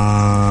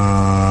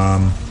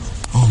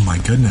 Oh my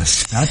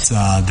goodness. That's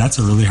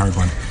a really hard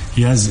one.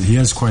 He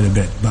has quite a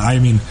bit. But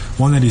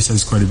one that he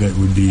says quite a bit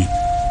would be,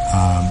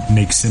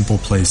 make simple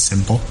plays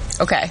simple.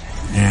 Okay.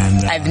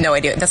 And I have no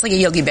idea. That's like a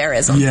Yogi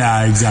Berraism.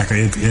 Yeah,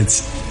 exactly.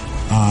 It's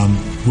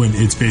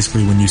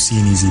basically when you see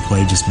an easy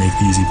play, just make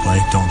the easy play.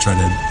 Don't try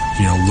to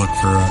look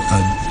for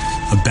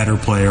a better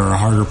play or a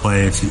harder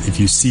play. If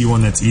you see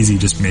one that's easy,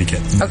 just make it.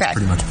 And okay. That's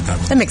pretty much what that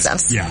was. That makes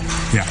sense. Yeah.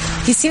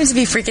 He seems to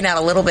be freaking out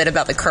a little bit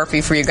about the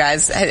curfew for you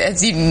guys.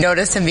 Has you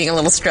noticed him being a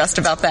little stressed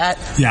about that?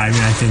 Yeah, I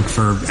think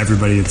for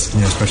everybody, it's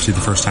especially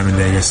the first time in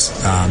Vegas,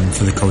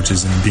 for the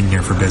coaches and being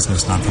here for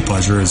business, not for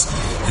pleasure, is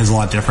a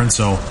lot different.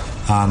 So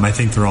I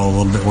think they're all a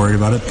little bit worried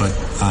about it, but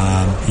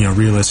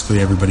realistically,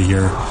 everybody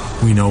here,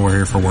 we know we're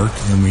here for work,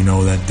 and we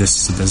know that this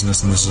is a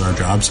business and this is our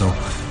job. So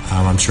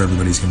I'm sure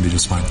everybody's going to be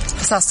just fine.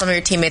 I saw some of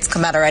your teammates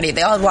come out already.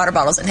 They all had water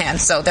bottles in hand,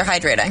 so they're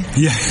hydrating.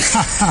 Yeah,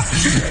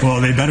 well,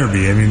 they better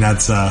be.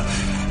 That's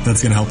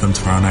going to help them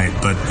tomorrow night.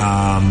 But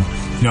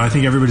I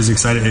think everybody's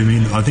excited.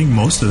 I think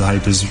most of the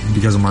hype is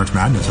because of March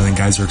Madness. I think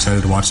guys are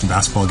excited to watch some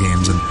basketball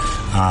games and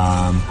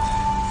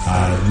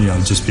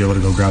just be able to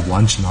go grab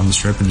lunch and on the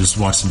strip and just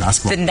watch some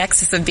basketball. The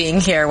nexus of being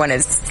here when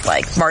it's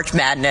like March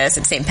Madness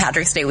and St.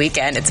 Patrick's Day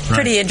weekend, it's a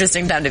pretty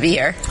interesting time to be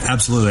here.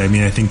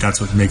 Absolutely. I think that's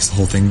what makes the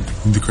whole thing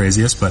the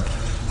craziest, but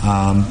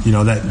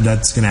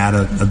that's going to add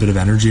a bit of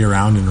energy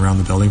around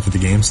the building for the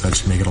game, so that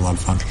should make it a lot of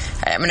fun. All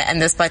right, I'm going to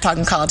end this by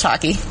talking college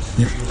hockey.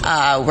 Yep.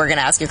 We're going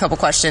to ask you a couple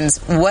questions.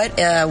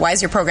 Why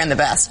is your program the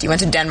best? You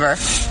went to Denver.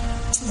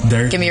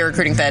 Give me your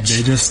recruiting pitch.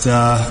 They just,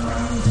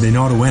 they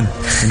know how to win.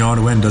 They know how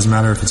to win. Doesn't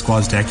matter if it's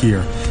Guazdecki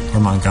or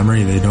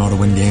Montgomery. They know how to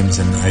win games,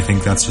 and I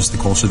think that's just the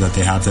culture that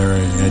they have there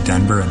at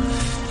Denver.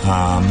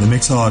 And it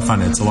makes it a lot of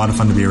fun. It's a lot of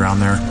fun to be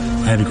around there.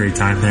 I had a great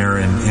time there,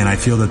 and I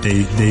feel that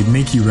they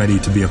make you ready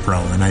to be a pro,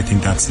 and I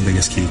think that's the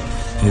biggest key,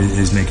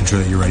 is making sure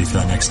that you're ready for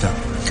that next step.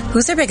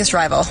 Who's their biggest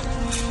rival?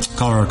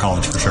 Colorado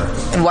College, for sure.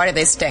 And why do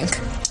they stink?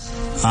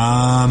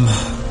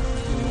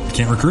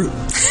 Can't recruit.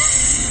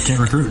 Can't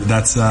recruit.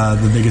 That's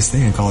the biggest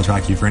thing in college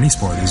hockey for any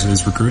sport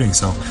is recruiting.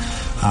 So,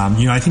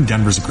 I think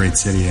Denver's a great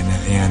city,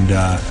 and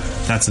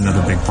that's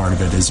another big part of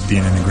it, is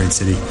being in a great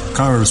city.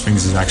 Colorado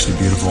Springs is actually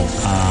beautiful,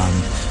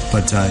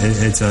 but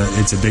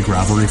it's a big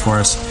rivalry for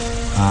us.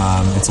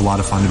 It's a lot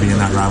of fun to be in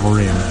that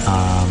rivalry, and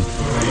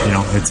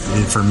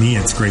for me,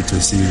 it's great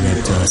to see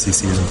that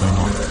CC isn't playing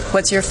well.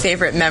 What's your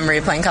favorite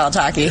memory playing college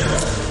hockey?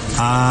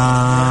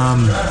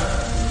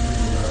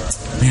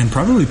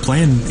 Probably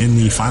playing in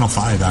the Final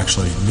Five,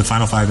 actually. The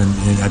Final Five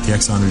at the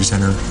Xcel Energy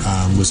Center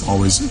was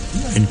always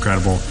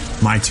incredible.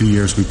 My 2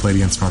 years we played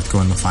against North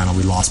Dakota in the final.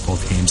 We lost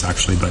both games,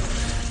 actually, but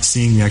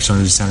seeing the Xcel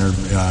Energy Center,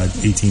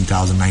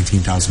 18,000,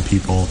 19,000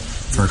 people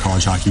for a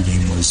college hockey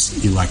game was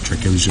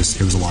electric. It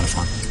was a lot of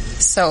fun.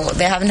 So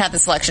they haven't had the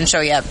selection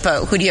show yet,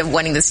 but who do you have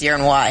winning this year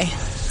and why?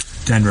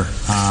 Denver.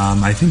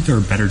 I think they're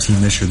a better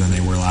team this year than they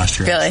were last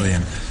year, really?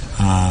 Actually.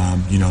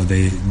 And,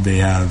 they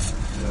have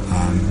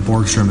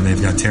Borgstrom, and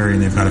they've got Terry,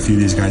 and they've got a few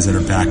of these guys that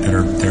are back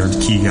they're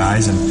key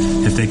guys,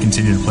 and if they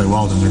continue to play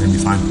well, then they're going to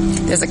be fine.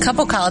 There's a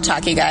couple college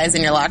hockey guys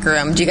in your locker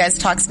room. Do you guys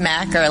talk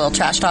smack or a little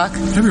trash talk?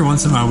 Every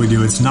once in a while we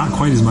do. It's not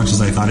quite as much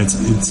as I thought.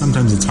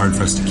 Sometimes it's hard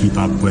for us to keep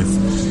up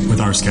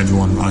with our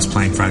schedule and us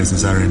playing Fridays and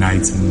Saturday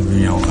nights, and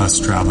us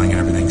traveling and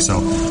everything.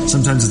 So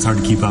sometimes it's hard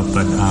to keep up,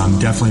 but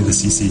definitely the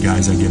CC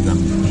guys, I give them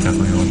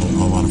definitely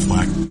a lot of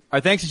flack.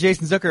 Our thanks to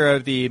Jason Zucker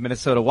of the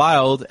Minnesota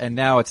Wild, and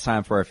now it's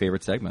time for our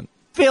favorite segment.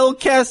 Phil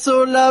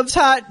Kessel loves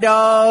hot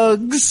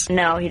dogs.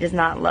 No, he does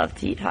not love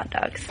to eat hot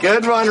dogs.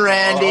 Good one,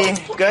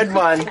 Randy. Good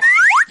one.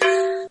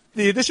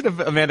 The addition of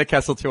Amanda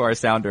Kessel to our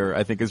sounder,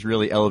 I think, has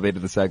really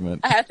elevated the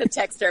segment. I have to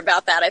text her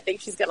about that. I think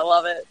she's going to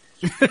love it.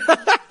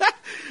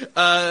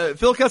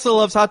 Phil Kessel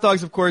Loves Hot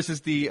Dogs, of course,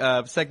 is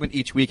the segment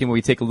each week in where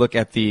we take a look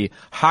at the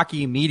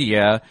hockey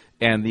media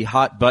and the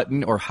hot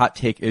button or hot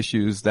take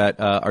issues that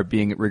are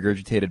being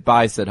regurgitated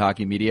by said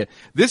hockey media.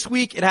 This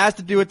week, it has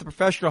to do with the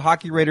Professional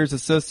Hockey Writers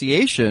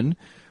Association,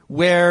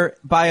 where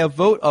by a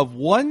vote of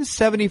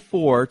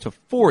 174 to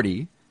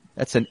 40,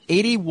 that's an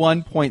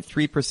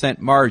 81.3%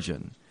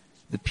 margin,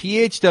 the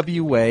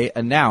PWHA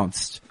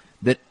announced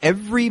that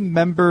every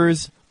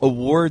member's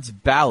awards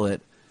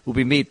ballot will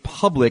be made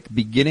public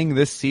beginning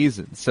this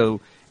season. So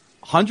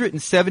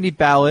 170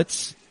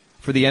 ballots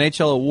for the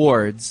NHL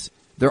awards.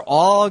 They're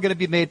all going to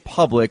be made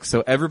public,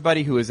 so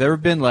everybody who has ever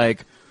been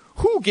like,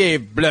 who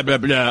gave blah, blah,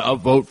 blah a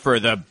vote for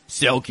the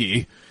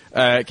Selke,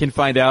 can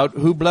find out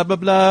who blah, blah,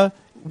 blah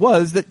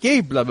was that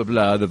gave blah, blah,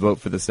 blah the vote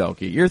for the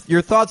Selke.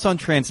 Your thoughts on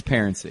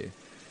transparency?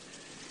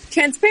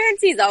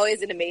 Transparency is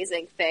always an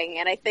amazing thing,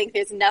 and I think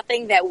there's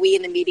nothing that we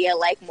in the media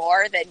like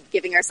more than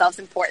giving ourselves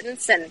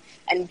importance and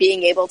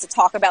being able to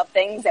talk about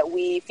things that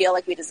we feel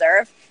like we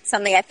deserve.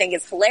 Something I think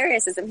is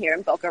hilarious as I'm here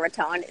in Boca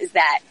Raton is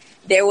that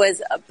there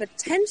was a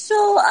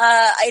potential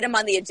item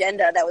on the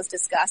agenda that was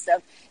discussed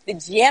of the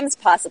GMs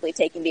possibly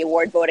taking the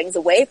award votings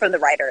away from the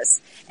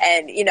writers.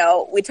 And,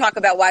 we talk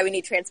about why we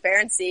need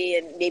transparency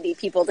and maybe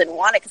people didn't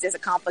want it because there's a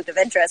conflict of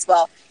interest.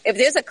 Well, if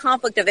there's a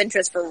conflict of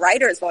interest for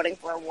writers voting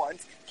for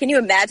awards, can you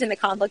imagine the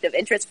conflict of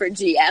interest for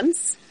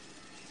GMs?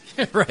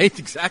 Right,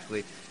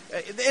 exactly.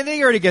 And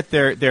they already get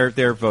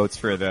their votes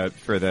for the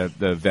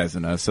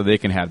Vezina, so they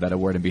can have that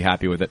award and be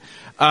happy with it.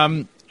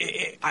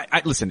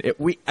 Listen,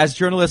 we as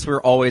journalists,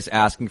 we're always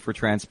asking for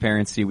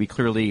transparency. We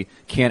clearly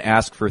can't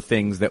ask for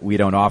things that we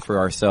don't offer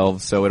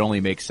ourselves, so it only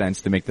makes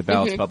sense to make the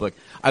ballots public.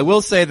 I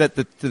will say that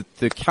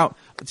the count,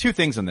 two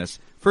things on this.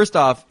 First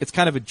off, it's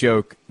kind of a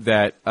joke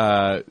that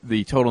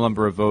the total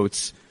number of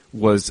votes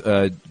was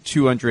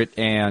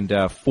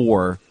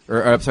 204,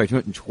 or I'm sorry,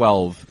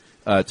 212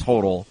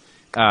 total.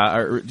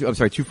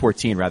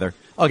 214 rather.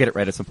 I'll get it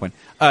right at some point.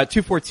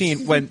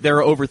 214 when there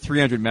are over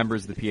 300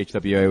 members of the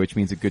PWHA, which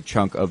means a good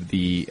chunk of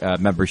the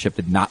membership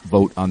did not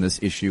vote on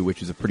this issue,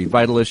 which is a pretty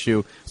vital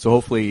issue. So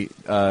hopefully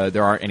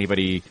there isn't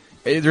anybody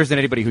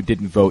who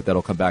didn't vote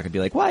that'll come back and be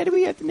like, why do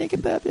we have to make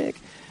it public?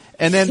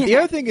 And then the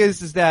other thing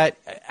is that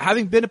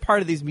having been a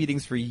part of these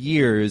meetings for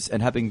years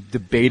and having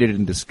debated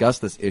and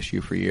discussed this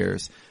issue for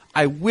years,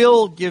 I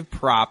will give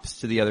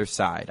props to the other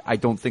side. I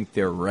don't think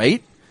they're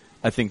right.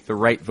 I think the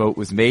right vote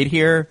was made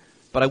here.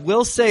 But I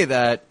will say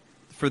that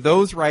for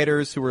those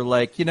writers who were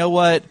like, you know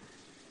what,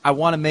 I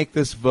want to make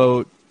this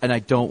vote and I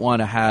don't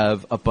want to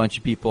have a bunch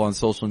of people on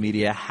social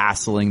media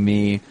hassling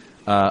me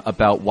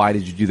about why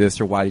did you do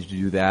this or why did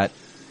you do that.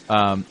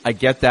 I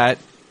get that.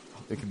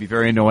 It can be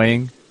very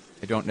annoying.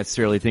 I don't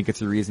necessarily think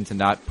it's a reason to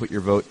not put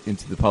your vote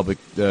into the public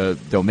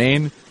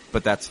domain,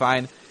 but that's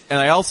fine. And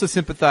I also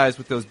sympathize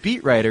with those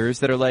beat writers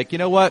that are like, you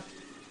know what,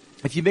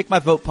 if you make my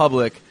vote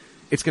public,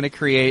 it's going to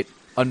create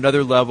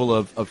another level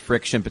of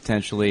friction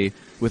potentially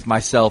with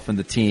myself and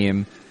the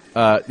team.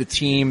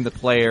 The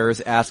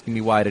players asking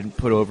me why I didn't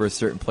put over a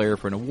certain player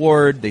for an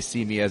award. They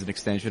see me as an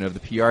extension of the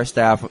PR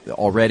staff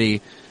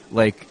already.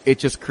 Like, it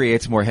just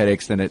creates more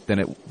headaches than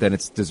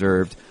it's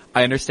deserved.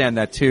 I understand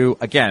that too.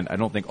 Again, I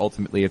don't think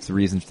ultimately it's the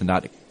reasons to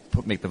not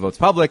make the votes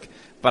public,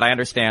 but I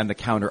understand the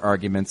counter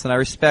arguments, and I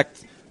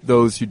respect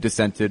those who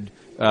dissented,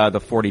 the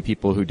 40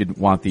 people who didn't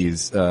want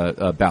these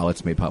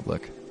ballots made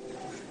public.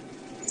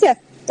 Yeah,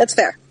 that's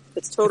fair.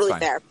 It's totally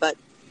fair, but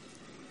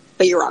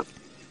you're wrong.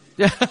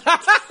 There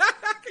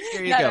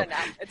you go. No,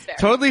 it's fair.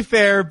 Totally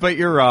fair, but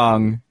you're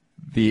wrong.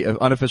 The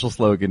unofficial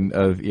slogan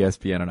of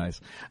ESPN on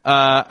Ice.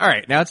 All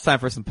right, now it's time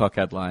for some puck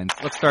headlines.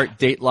 Let's start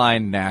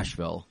Dateline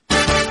Nashville.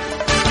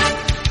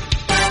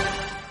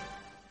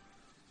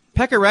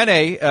 Pekka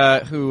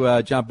Rinne,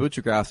 who John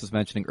Buccigross was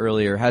mentioning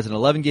earlier, has an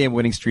 11-game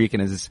winning streak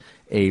and is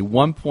a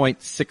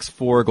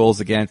 1.64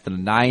 goals against and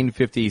a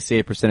 950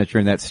 save percentage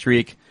during that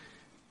streak.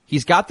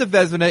 He's got the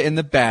Vezina in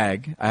the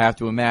bag, I have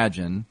to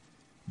imagine.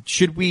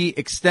 Should we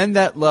extend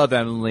that love,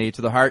 Emily,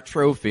 to the Hart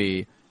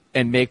Trophy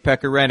and make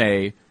Pekka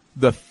Rinne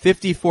the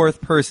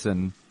 54th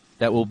person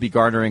that will be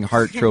garnering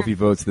Hart Trophy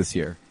votes this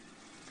year?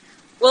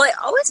 Well, I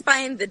always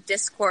find the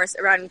discourse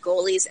around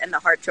goalies and the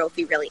Hart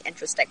Trophy really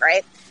interesting,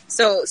 right?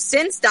 So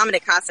since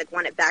Dominik Hasek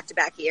won it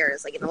back-to-back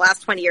years, like in the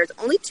last 20 years,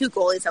 only 2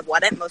 goalies have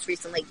won it, most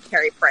recently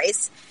Carey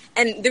Price.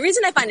 And the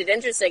reason I find it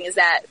interesting is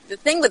that the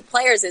thing with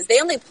players is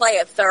they only play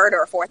a third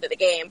or a fourth of the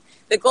game.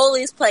 The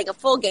goalie's playing a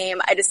full game.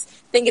 I just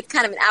think it's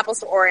kind of an apples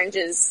to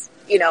oranges,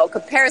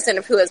 comparison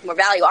of who has more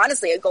value.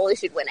 Honestly, a goalie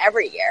should win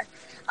every year.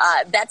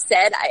 That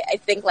said, I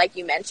think, like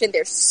you mentioned,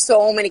 there's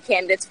so many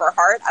candidates for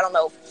Hart. I don't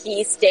know if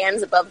he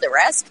stands above the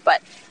rest,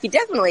 but he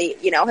definitely,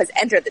 has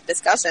entered the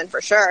discussion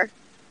for sure.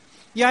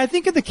 Yeah, I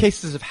think in the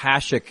cases of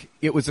Hasek,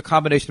 it was a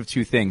combination of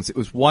two things. It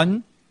was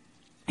one,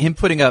 him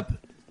putting up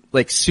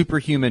like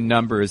superhuman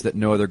numbers that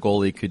no other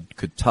goalie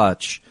could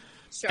touch.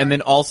 Sure. And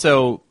then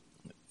also,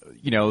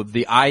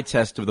 the eye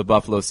test of the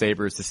Buffalo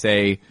Sabres to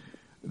say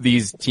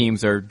these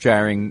teams are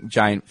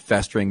giant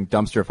festering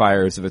dumpster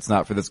fires if it's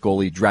not for this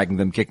goalie dragging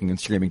them kicking and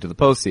screaming to the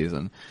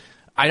postseason.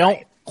 I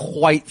don't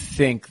quite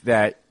think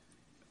that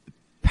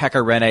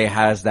Pekka Rinne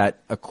has that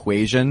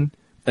equation.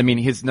 I mean,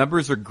 his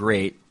numbers are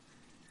great.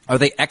 Are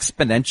they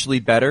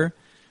exponentially better?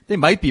 They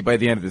might be by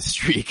the end of the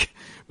streak,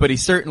 but it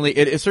certainly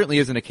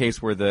isn't a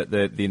case where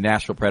the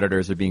Nashville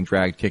Predators are being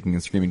dragged kicking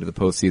and screaming to the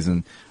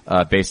postseason,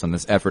 based on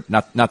this effort.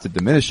 Not to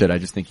diminish it. I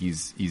just think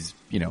he's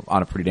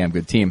on a pretty damn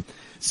good team.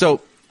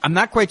 So I'm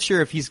not quite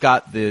sure if he's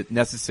got the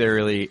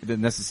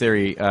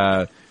necessary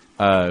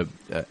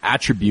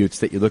attributes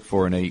that you look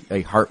for in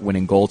a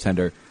Hart-winning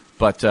goaltender,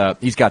 but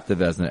he's got the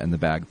Vezina in the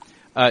bag.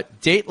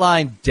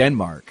 Dateline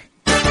Denmark.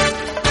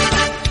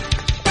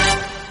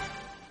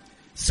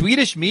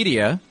 Swedish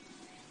media,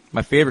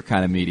 my favorite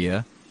kind of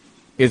media,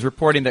 is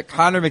reporting that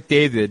Connor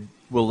McDavid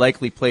will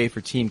likely play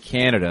for Team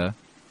Canada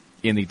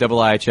in the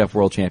IIHF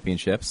World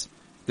Championships.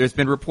 There's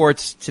been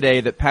reports today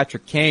that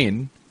Patrick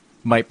Kane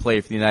might play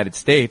for the United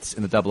States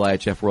in the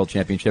IIHF World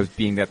Championships,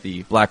 being that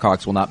the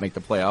Blackhawks will not make the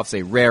playoffs.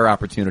 A rare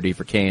opportunity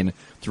for Kane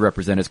to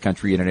represent his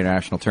country in an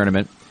international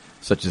tournament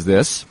such as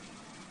this.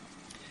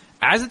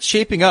 As it's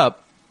shaping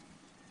up,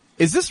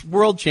 is this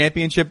World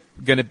Championship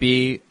going to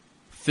be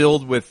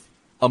filled with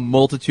a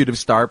multitude of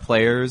star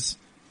players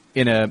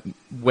in a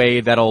way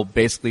that'll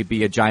basically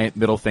be a giant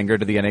middle finger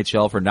to the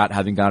NHL for not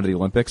having gone to the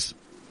Olympics?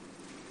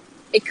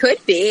 It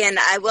could be, and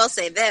I will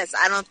say this.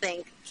 I don't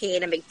think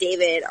Kane and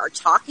McDavid are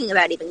talking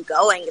about even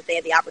going if they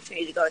had the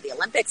opportunity to go to the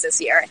Olympics this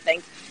year. I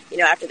think,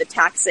 after the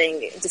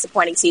taxing,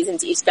 disappointing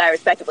seasons each guy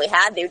respectively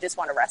had, they would just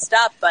want to rest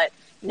up, but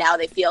now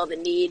they feel the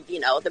need,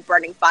 the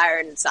burning fire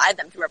inside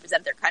them to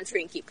represent their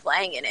country and keep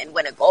playing and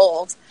win a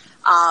gold.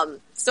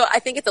 So I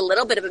think it's a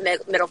little bit of a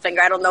middle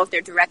finger. I don't know if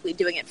they're directly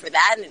doing it for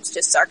that and it's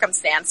just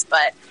circumstance,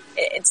 but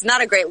it's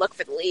not a great look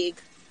for the league.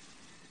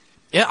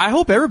 Yeah, I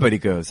hope everybody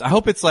goes. I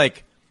hope it's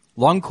like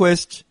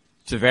Lundqvist,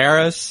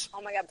 Tavares,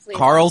 oh my God, please,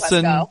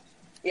 Carlson,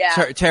 yeah.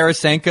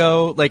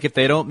 Tarasenko, like if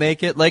they don't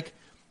make it, like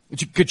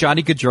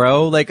Johnny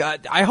Gaudreau, like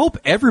I hope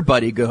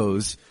everybody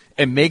goes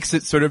and makes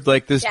it sort of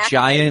like this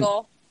giant...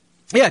 Eichel.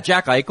 Yeah,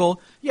 Jack Eichel.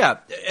 Yeah,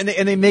 and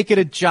they make it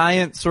a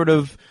giant sort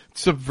of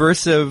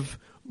subversive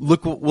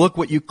look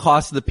what you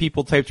cost the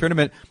people type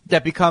tournament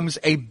that becomes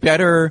a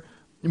better,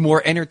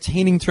 more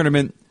entertaining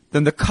tournament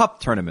than the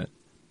Cup tournament.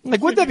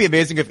 Like, wouldn't that be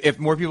amazing if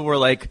more people were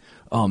like,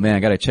 oh man, I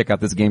gotta check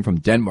out this game from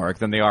Denmark,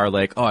 than they are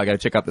like, oh, I gotta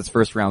check out this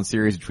first round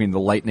series between the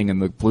Lightning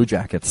and the Blue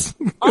Jackets.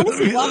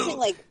 Honestly, watching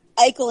like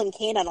Eichel and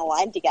Kane on a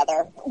line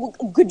together,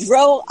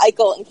 Gaudreau,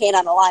 Eichel, and Kane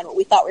on a line, what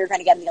we thought we were going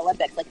to get in the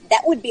Olympics, like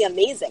that would be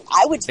amazing.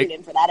 I would tune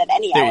in for that at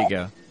any hour. There you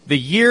go. The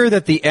year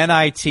that the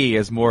NIT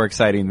is more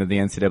exciting than the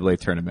NCAA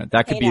tournament.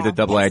 That could be the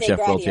IIHF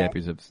World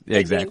Championships. Yeah,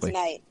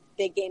 exactly.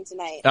 Big game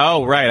tonight.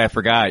 Oh, right. I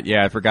forgot.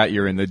 Yeah, I forgot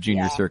you're in the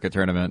junior circuit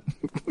tournament.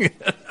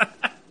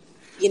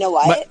 You know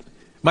what?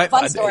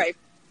 Fun story.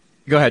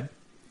 Go ahead.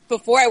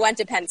 Before I went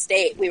to Penn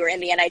State, we were in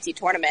the NIT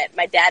tournament.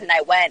 My dad and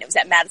I went. It was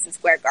at Madison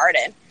Square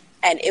Garden.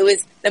 And it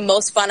was the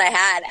most fun I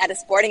had at a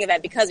sporting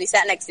event because we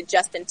sat next to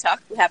Justin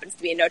Tuck, who happens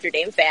to be a Notre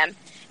Dame fan.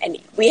 And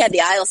we had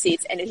the aisle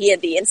seats and he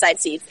had the inside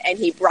seats. And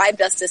he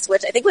bribed us to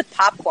switch, I think, with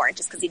popcorn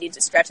just because he needed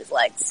to stretch his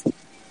legs.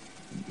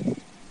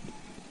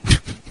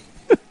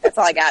 That's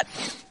all I got.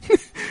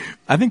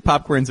 I think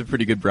popcorn's a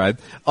pretty good bribe.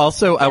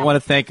 Also, yeah. I want to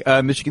thank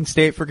Michigan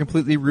State for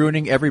completely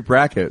ruining every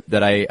bracket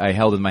that I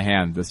held in my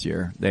hand this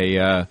year. They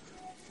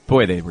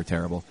were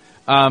terrible.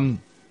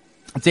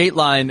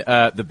 Dateline,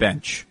 the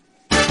bench.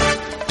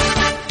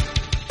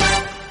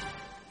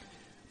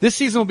 This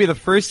season will be the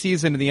first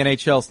season in the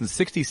NHL since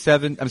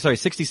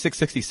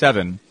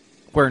 66-67,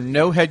 where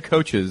no head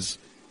coaches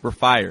were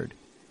fired.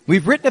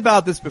 We've written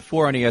about this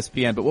before on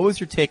ESPN, but what was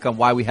your take on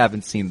why we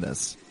haven't seen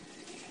this?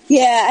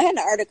 Yeah, I had an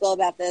article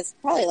about this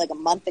probably like a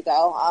month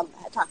ago.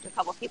 I talked to a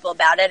couple of people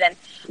about it, and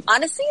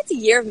honestly, it's a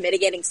year of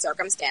mitigating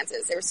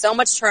circumstances. There was so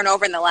much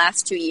turnover in the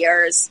last 2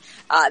 years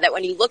that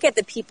when you look at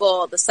the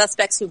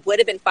suspects who would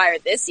have been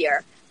fired this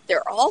year,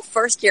 they're all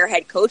first-year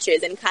head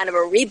coaches in kind of a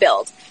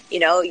rebuild. You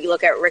know, you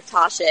look at Rick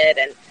Tocchet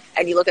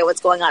and you look at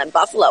what's going on in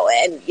Buffalo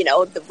and, you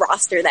know, the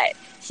roster that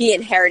he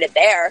inherited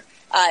there.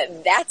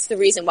 That's the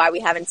reason why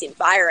we haven't seen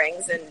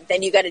firings. And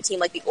then you got a team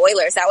like the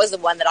Oilers. That was the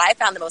one that I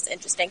found the most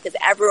interesting because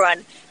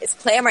everyone is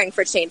clamoring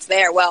for change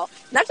there. Well,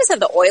 not just have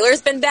the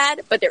Oilers been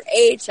bad, but their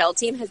AHL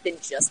team has been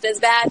just as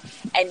bad.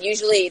 And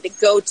usually the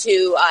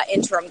go-to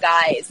interim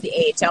guy is the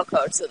AHL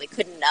coach, so they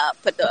couldn't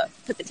put the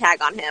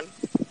tag on him.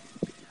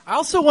 I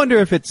also wonder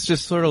if it's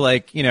just sort of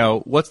like, you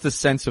know, what's the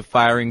sense of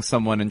firing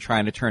someone and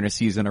trying to turn a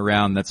season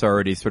around that's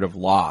already sort of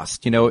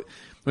lost? You know,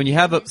 when you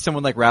have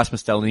someone like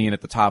Rasmus Dahlin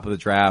at the top of the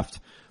draft,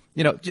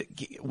 you know,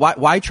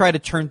 why try to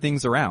turn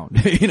things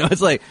around? You know,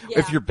 it's like,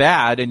 if you're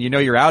bad and you know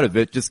you're out of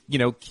it, just, you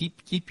know,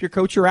 keep your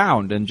coach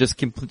around and just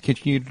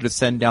continue to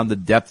descend down the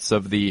depths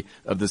of the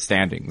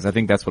standings. I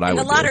think that's what I would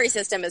do. The lottery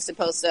system is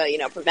supposed to, you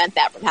know, prevent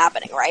that from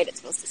happening, right? It's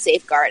supposed to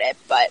safeguard it.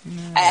 But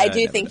I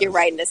do think you're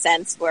right in a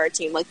sense where a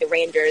team like the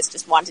Rangers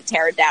just want to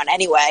tear it down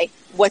anyway.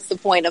 What's the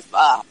point of,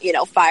 you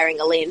know, firing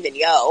Alain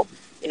Vigneault,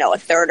 you know, a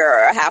third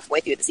or halfway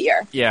through this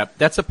year? Yeah,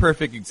 that's a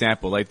perfect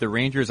example. Like the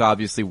Rangers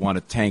obviously want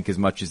to tank as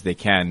much as they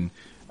can,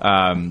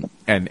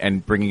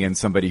 and bringing in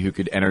somebody who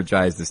could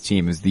energize this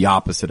team is the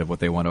opposite of what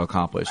they want to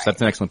accomplish. Right.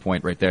 That's an excellent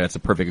point right there. That's a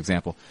perfect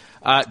example.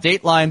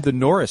 Dateline, the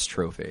Norris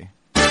Trophy.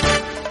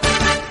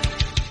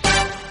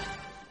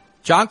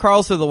 John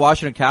Carlson of the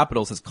Washington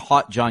Capitals has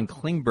caught John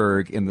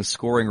Klingberg in the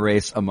scoring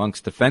race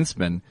amongst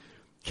defensemen.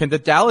 Can the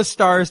Dallas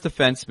Stars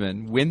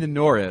defenseman win the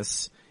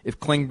Norris if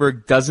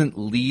Klingberg doesn't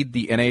lead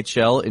the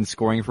NHL in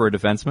scoring for a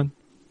defenseman?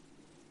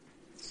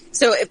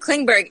 So if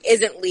Klingberg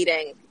isn't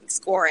leading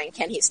scoring,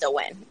 can he still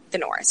win the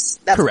Norris?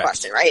 That's Correct. The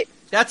question, right?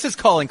 That's his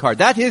calling card.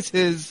 That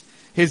is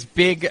his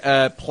big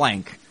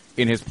plank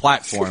in his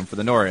platform for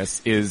the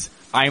Norris is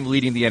I'm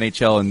leading the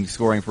NHL in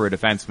scoring for a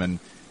defenseman,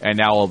 and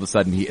now all of a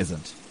sudden he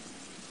isn't.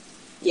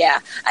 Yeah,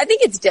 I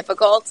think it's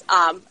difficult.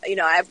 You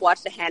know, I've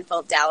watched a handful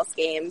of Dallas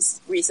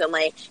games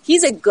recently.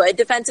 He's a good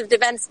defensive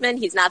defenseman.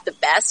 He's not the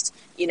best.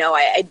 You know,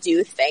 I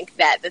do think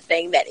that the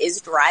thing that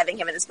is driving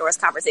him in this Norris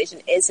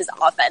conversation is his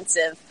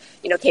offensive,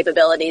 you know,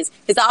 capabilities.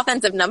 His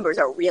offensive numbers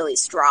are really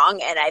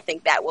strong, and I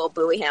think that will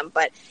buoy him.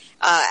 But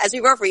as we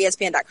wrote for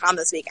ESPN.com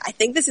this week, I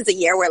think this is a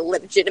year where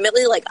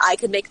legitimately, like, I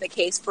could make the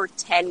case for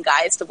 10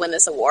 guys to win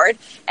this award.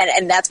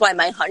 And that's why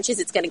my hunch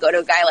is it's going to go to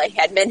a guy like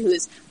Hedman,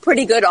 who's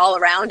pretty good all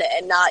around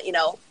and not, you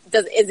know,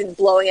 isn't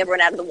blowing everyone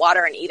out of the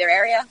water in either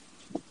area.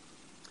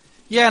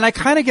 Yeah, and I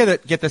kind of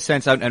get the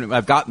sense, and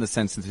I've gotten the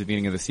sense since the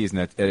beginning of the season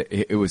that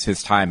it was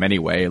his time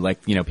anyway. Like,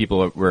 you know,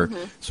 people were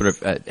sort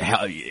of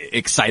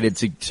excited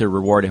to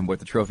reward him with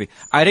the trophy.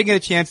 I didn't get a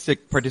chance to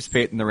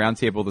participate in the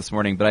roundtable this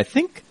morning, but I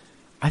think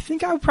I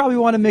would probably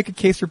want to make a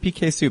case for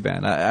PK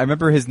Subban. I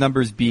remember his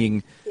numbers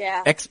being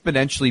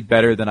exponentially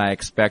better than I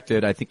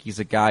expected. I think he's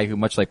a guy who,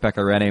 much like Pekka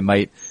Rinne,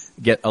 might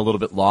get a little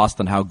bit lost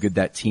on how good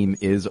that team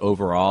is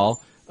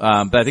overall.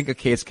 But I think a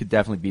case could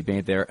definitely be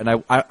made there.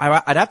 And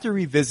I'd have to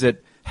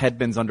revisit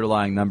Hedman's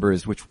underlying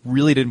numbers, which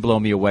really didn't blow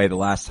me away the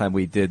last time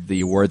we did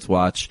the awards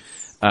watch,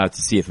 to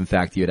see if in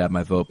fact he would have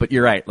my vote. But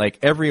you're right. Like,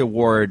 every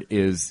award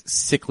is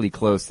sickly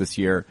close this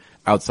year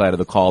outside of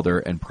the Calder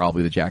and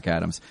probably the Jack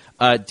Adams.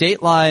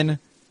 Dateline,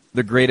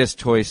 the greatest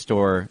toy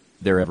store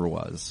there ever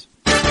was.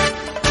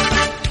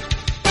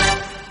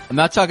 I'm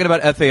not talking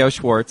about FAO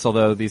Schwartz,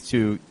 although these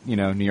two, you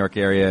know, New York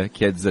area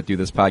kids that do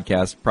this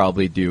podcast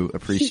probably do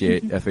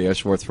appreciate FAO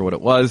Schwartz for what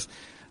it was.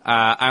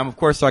 I'm of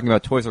course talking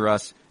about Toys R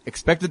Us,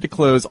 expected to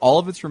close all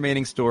of its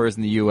remaining stores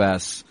in the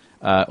U.S.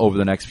 Over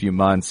the next few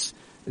months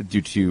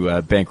due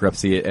to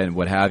bankruptcy and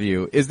what have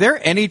you. Is there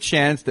any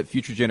chance that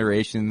future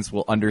generations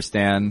will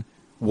understand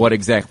what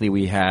exactly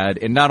we had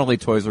in not only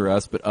Toys R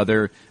Us but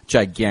other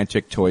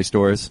gigantic toy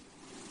stores?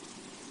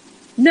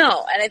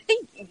 No, and I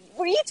think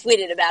before you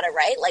tweeted about it,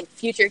 right? Like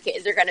future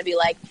kids are going to be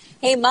like,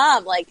 hey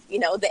mom, like, you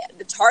know, the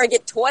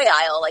Target toy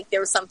aisle, like there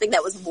was something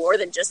that was more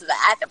than just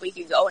that we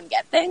could go and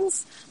get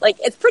things. Like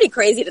it's pretty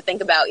crazy to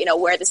think about, you know,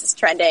 where this is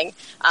trending.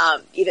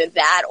 Either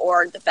that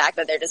or the fact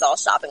that they're just all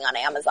shopping on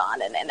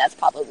Amazon and that's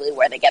probably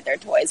where they get their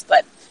toys.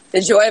 But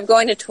the joy of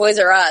going to Toys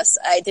R Us,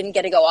 I didn't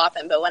get to go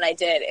often, but when I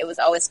did, it was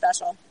always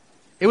special.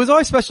 It was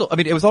always special. I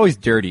mean, it was always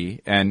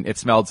dirty and it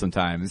smelled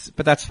sometimes,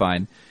 but that's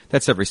fine.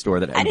 That's every store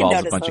that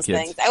involves a bunch of kids.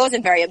 Things. I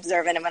wasn't very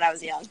observant when I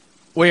was young.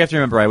 Well, you have to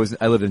remember, I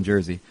lived in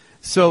Jersey,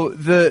 so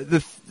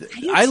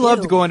I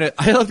loved going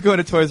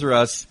to Toys R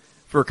Us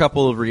for a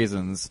couple of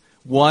reasons.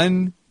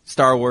 One,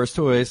 Star Wars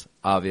toys,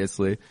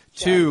 obviously. Yeah.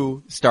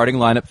 Two, starting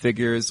lineup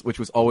figures, which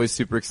was always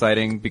super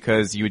exciting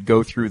because you would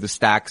go through the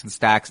stacks and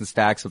stacks and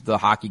stacks of the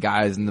hockey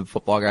guys and the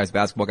football guys,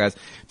 basketball guys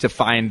to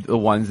find the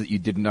ones that you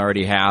didn't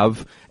already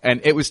have.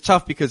 And it was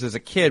tough because as a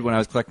kid, when I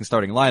was collecting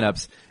starting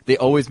lineups, they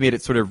always made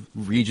it sort of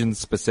region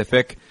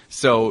specific.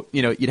 So,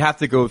 you know, you'd have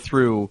to go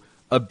through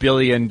a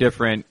billion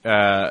different,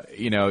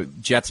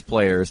 Jets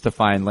players to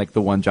find like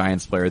the one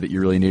Giants player that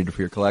you really needed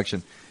for your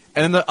collection.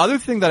 And then the other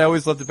thing that I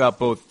always loved about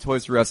both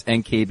Toys R Us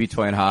and KB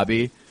Toy and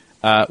Hobby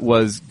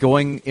was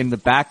going in the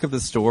back of the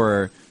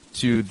store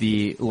to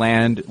the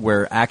land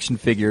where action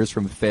figures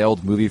from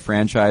failed movie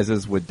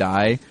franchises would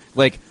die.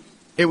 Like,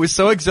 it was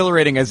so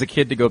exhilarating as a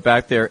kid to go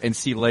back there and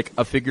see like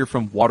a figure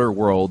from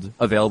Waterworld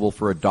available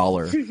for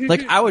 $1.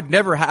 Like, I would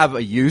never have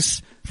a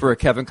use for a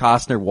Kevin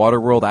Costner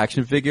Waterworld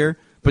action figure,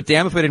 but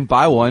damn if I didn't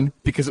buy one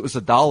because it was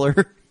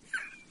 $1.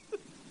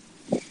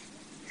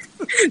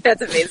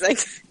 That's amazing.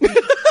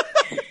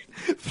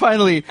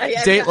 Finally,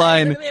 Dateline.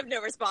 I really have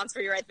no response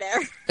for you right there.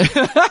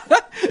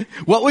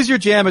 What was your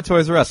jam at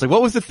Toys R Us? Like,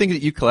 what was the thing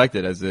that you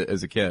collected as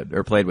a kid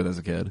or played with as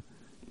a kid?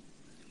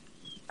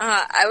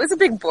 I was a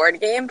big board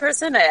game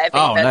person. I think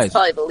that's nice.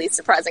 Probably the least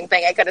surprising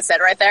thing I could have said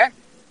right there.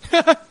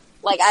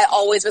 Like, I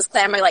always was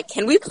clamoring, like,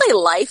 can we play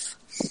Life?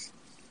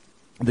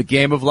 The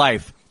game of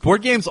life.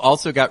 Board games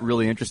also got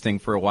really interesting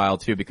for a while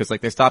too because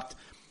like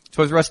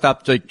Toys R Us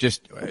stopped like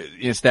just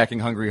stacking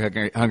Hungry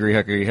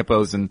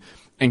Hippos and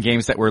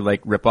games that were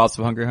like ripoffs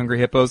of Hungry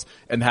Hippos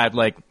and had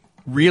like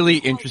really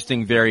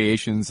interesting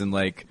variations and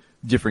like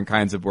different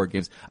kinds of board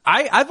games.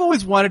 I've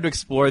always wanted to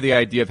explore the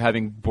idea of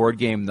having board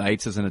game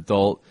nights as an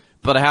adult,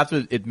 but I have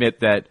to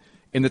admit that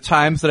in the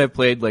times that I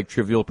played like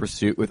Trivial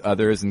Pursuit with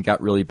others and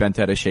got really bent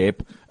out of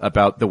shape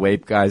about the way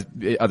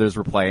others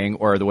were playing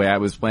or the way I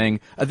was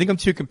playing, I think I'm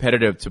too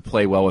competitive to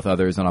play well with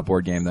others on a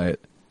board game night.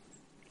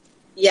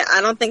 Yeah,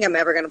 I don't think I'm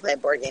ever going to play a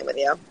board game with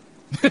you.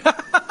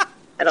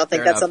 I don't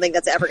think that's something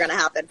that's ever going to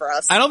happen for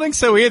us. I don't think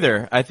so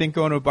either. I think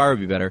going to a bar would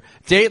be better.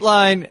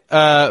 Dateline,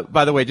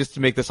 by the way, just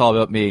to make this all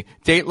about me,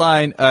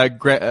 Dateline,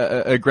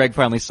 Greg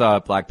finally saw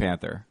Black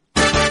Panther.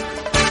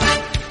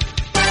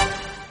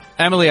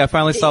 Emily, I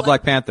finally saw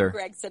Black Panther.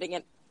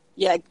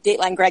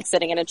 Dateline Greg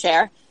sitting in a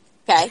chair.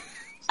 Okay.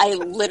 I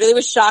literally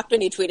was shocked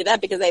when you tweeted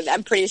that because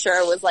I'm pretty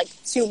sure it was like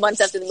 2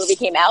 months after the movie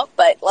came out,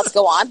 but let's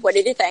go on. What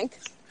did you think?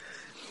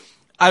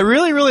 I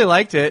really, really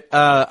liked it.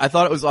 I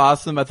thought it was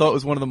awesome. I thought it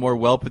was one of the more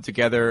well put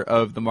together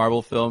of the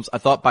Marvel films. I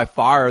thought by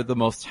far the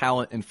most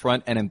talent in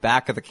front and in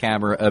back of the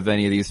camera of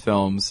any of these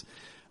films.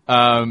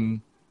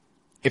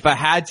 If I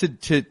had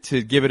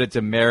to give it a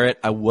demerit,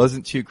 I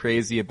wasn't too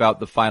crazy about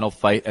the final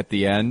fight at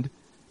the end.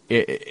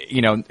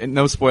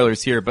 No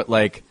spoilers here, but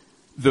like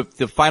the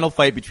final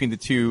fight between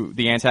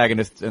the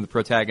antagonist and the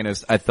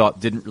protagonist, I thought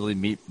didn't really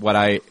meet what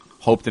I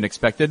hoped and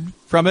expected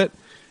from it.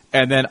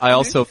 And then I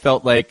also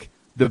felt like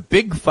the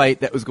big fight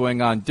that was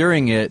going on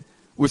during it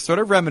was sort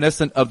of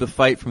reminiscent of the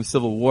fight from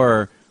Civil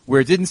War,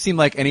 where it didn't seem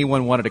like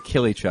anyone wanted to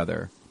kill each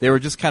other. They were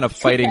just kind of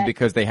fighting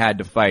because they had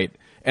to fight.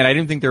 And I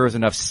didn't think there was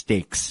enough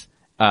stakes,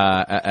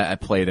 at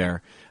play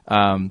there.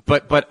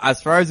 But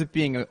as far as it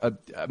being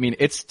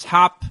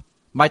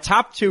my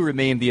top two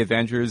remain the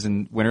Avengers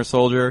and Winter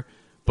Soldier,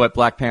 but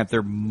Black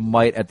Panther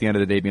might at the end of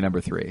the day be number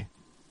 3.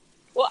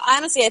 Well,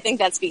 honestly, I think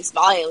that speaks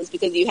volumes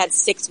because you had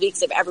 6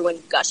 weeks of everyone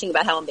gushing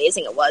about how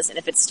amazing it was, and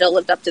if it still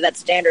lived up to that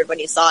standard when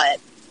you saw it,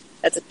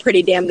 that's a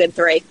pretty damn good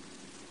 3.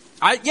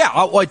 I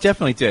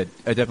definitely did.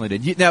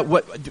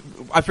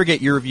 I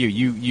forget your review.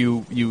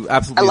 You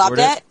absolutely loved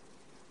it.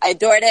 I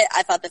adored it.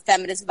 I thought the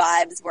feminist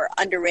vibes were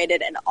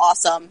underrated and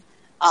awesome.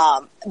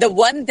 The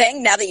one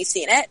thing, now that you've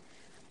seen it,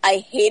 I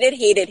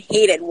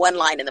hated one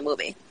line in the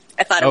movie.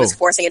 I thought it was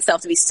forcing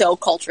itself to be so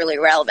culturally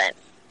relevant.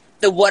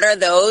 The "what are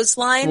those"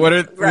 line. What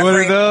are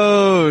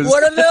those?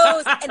 What are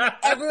those? And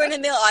everyone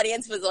in the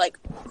audience was like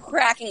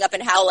cracking up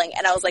and howling.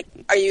 And I was like,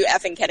 are you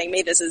effing kidding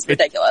me? This is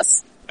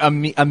ridiculous. A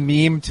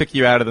meme took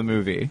you out of the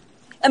movie.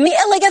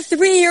 Like a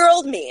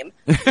 3-year-old meme.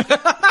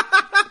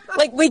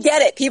 Like, we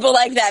get it. People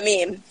like that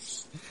meme.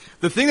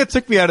 The thing that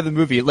took me out of the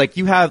movie, like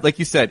you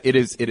said, it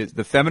is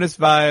the feminist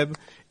vibe.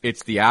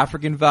 It's the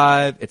African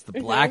vibe. It's the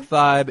black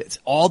vibe. It's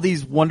all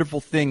these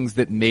wonderful things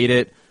that made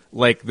it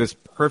like this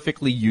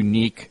perfectly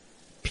unique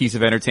piece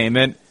of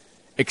entertainment,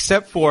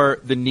 except for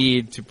the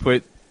need to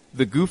put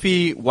the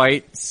goofy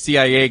white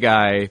CIA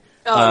guy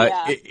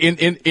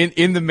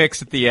in the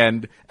mix at the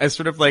end as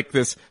sort of like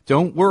this,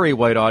 don't worry,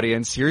 white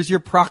audience, here's your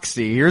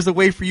proxy, here's a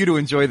way for you to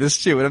enjoy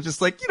this too. And I'm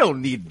just like, you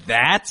don't need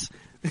that.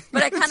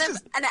 But I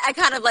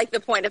kind of like the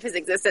point of his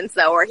existence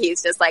though, where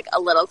he's just like a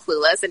little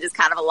clueless and just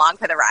kind of along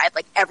for the ride,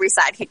 like every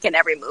sidekick in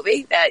every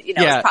movie that,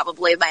 is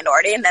probably a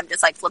minority, and them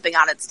just like flipping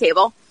on its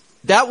table.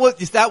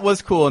 That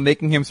was cool, and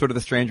making him sort of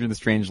the stranger in the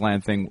strange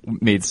land thing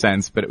made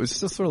sense, but it was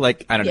just sort of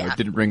like, I don't know, it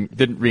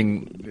didn't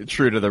ring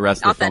true to the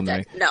rest of the film to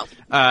me. No.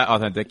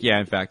 Authentic,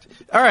 yeah, in fact.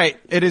 All right,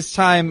 it is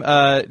time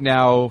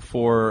now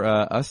for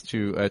us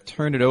to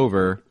turn it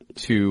over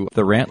to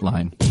the rant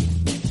line.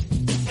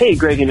 Hey,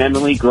 Greg and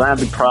Emily, glad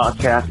the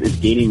podcast is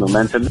gaining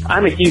momentum.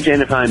 I'm a huge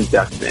Anaheim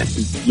Ducks fan.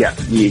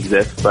 Yes, we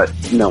exist, but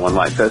no one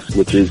likes us,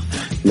 which is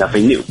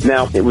nothing new.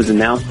 Now, it was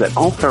announced that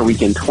All-Star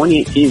Weekend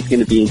 2018 is going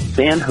to be in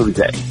San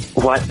Jose.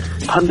 What?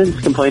 Pundits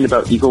complain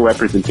about equal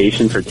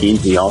representation for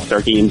teams in the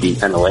All-Star Game being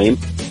kind of lame.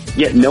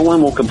 Yet no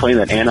one will complain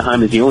that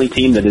Anaheim is the only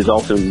team that is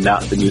also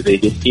not the New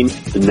Vegas team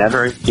to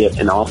never get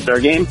an All-Star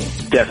Game.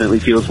 Definitely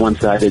feels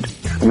one-sided.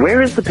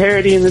 Where is the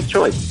parity in this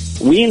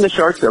choice? We and the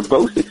Sharks are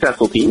both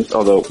successful teams,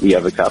 although we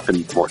have a cup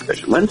and more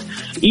division wins.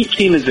 Each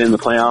team has been in the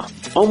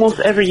playoffs almost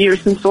every year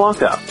since the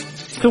lockout.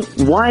 So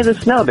why the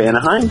snub,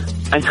 Anaheim?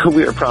 I know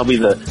we are probably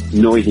the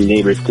noisy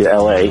neighbors to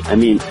LA. I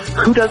mean,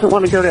 who doesn't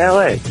want to go to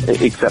LA?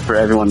 Except for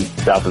everyone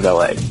south of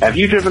LA. Have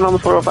you driven on the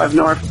 405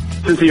 North?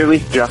 Sincerely,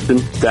 Justin,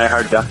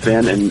 diehard Ducks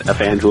fan and a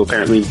fan who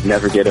apparently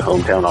never get a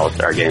hometown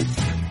All-Star game.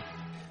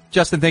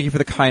 Justin, thank you for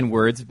the kind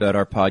words about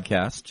our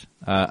podcast.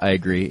 I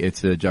agree,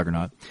 it's a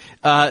juggernaut.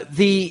 One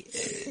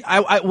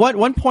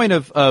point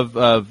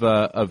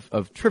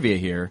of trivia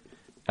here.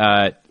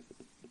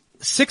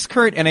 6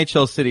 current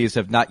NHL cities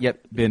have not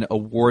yet been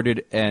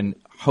awarded and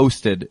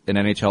hosted an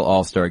NHL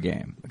All-Star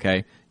game.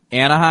 Okay,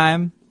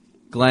 Anaheim,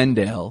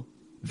 Glendale,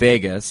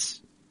 Vegas.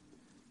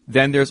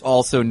 Then there's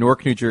also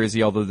Newark, New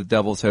Jersey, although the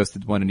Devils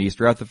hosted one in East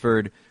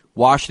Rutherford.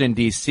 Washington,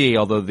 D.C.,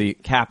 although the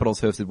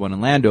Capitals hosted one in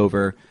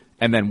Landover.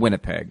 And then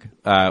Winnipeg,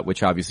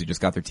 which obviously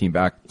just got their team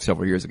back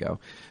several years ago.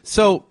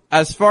 So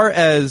as far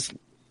as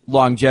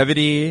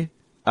longevity,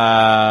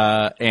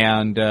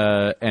 and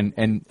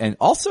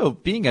also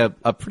being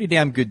a pretty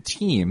damn good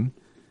team,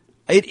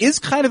 it is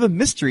kind of a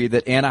mystery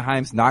that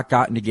Anaheim's not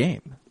gotten a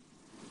game.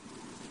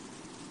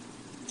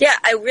 Yeah,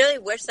 I really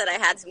wish that I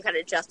had some kind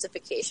of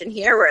justification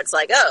here where it's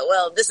like, oh,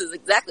 well, this is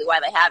exactly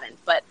why they haven't.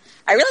 But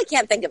I really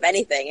can't think of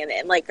anything.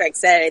 And like Greg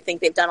said, I think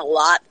they've done a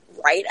lot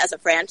right as a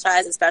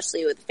franchise,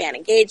 especially with fan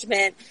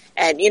engagement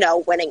and,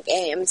 winning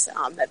games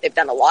that they've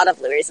done a lot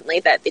of recently,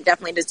 that they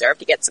definitely deserve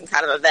to get some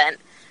kind of event.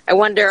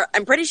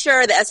 I'm pretty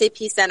sure the SAP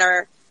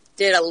Center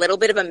did a little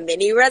bit of a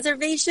mini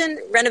renovation.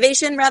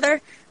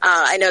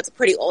 I know it's a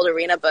pretty old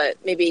arena, but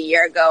maybe a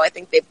year ago, I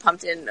think they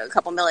pumped in a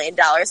couple $1 million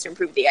to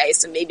improve the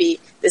ice, and maybe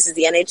this is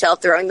the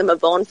NHL throwing them a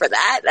bone for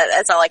that.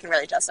 That's all I can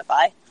really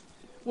justify.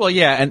 Well,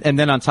 yeah, and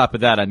then on top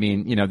of that, I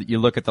mean, you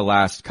look at the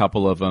last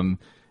couple of them.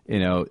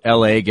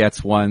 LA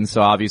gets one,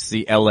 so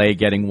obviously LA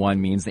getting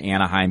one means the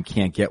Anaheim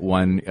can't get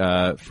one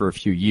for a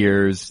few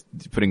years.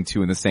 Putting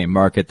 2 in the same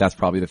market, that's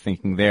probably the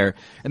thinking there.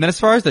 And then as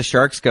far as the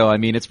Sharks go, I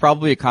mean, it's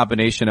probably a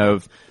combination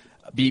of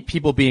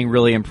people being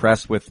really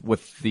impressed with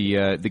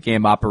the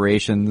game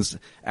operations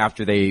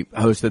after they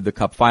hosted the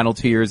Cup final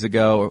 2 years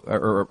ago,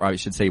 or I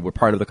should say were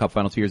part of the Cup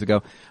final 2 years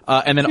ago.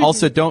 And then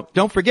also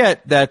don't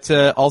forget that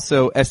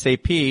also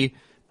SAP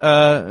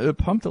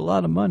pumped a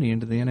lot of money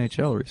into the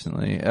NHL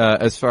recently,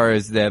 as far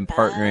as them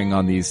partnering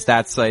on these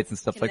stat sites and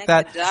stuff like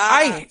that.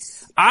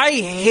 I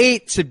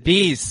hate to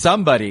be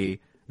somebody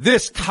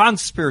this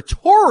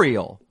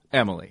conspiratorial,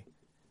 Emily,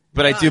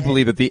 but I do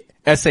believe that the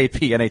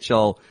SAP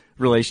NHL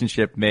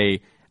relationship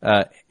may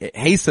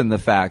hasten the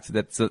fact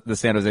that the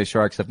San Jose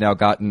Sharks have now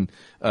gotten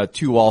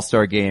 2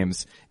 All-Star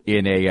games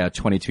in a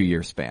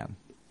 22-year span.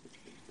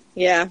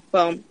 Yeah,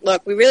 well,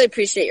 look, we really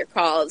appreciate your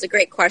call. It was a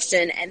great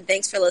question, and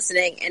thanks for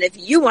listening. And if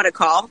you want to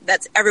call,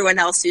 that's everyone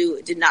else who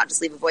did not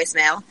just leave a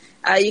voicemail,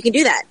 you can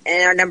do that.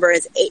 And our number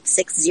is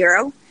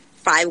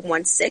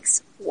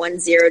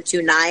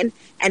 860-516-1029.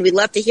 And we'd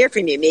love to hear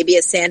from you. Maybe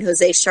a San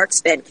Jose Sharks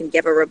fan can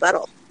give a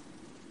rebuttal.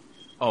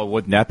 Oh,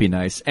 wouldn't that be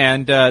nice?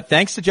 And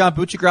thanks to John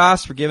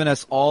Buccigross for giving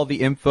us all the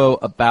info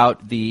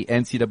about the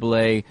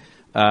NCAA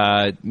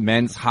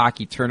men's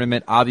hockey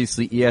tournament.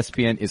 Obviously,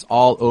 ESPN is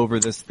all over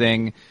this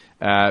thing.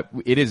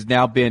 It has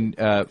now been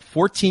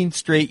 14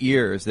 straight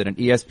years that an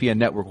ESPN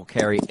network will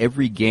carry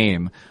every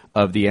game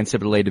of the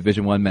NCAA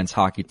Division I men's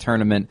hockey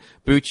tournament.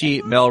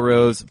 Bucci,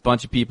 Melrose, a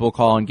bunch of people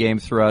calling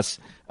games for us.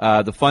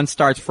 The fun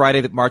starts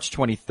Friday, March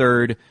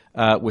 23rd,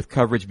 with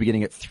coverage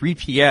beginning at 3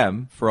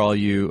 p.m. for all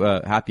you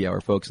happy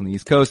hour folks on the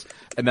East Coast.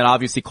 And then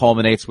obviously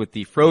culminates with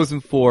the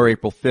Frozen Four,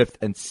 April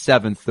 5th and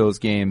 7th, those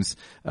games,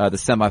 the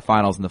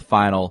semifinals and the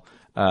final.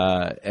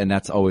 And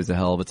that's always a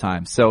hell of a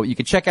time. So you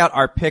can check out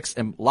our picks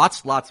and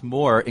lots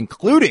more,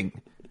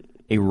 including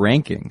a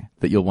ranking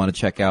that you'll want to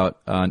check out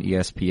on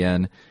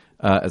ESPN,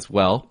 as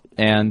well.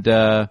 And,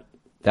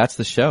 that's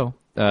the show.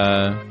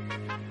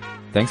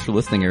 Thanks for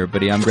listening,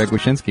 everybody. I'm Greg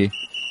Wyshynski.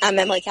 I'm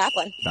Emily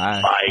Kaplan.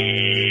 Bye.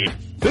 Bye.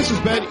 This has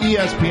been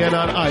ESPN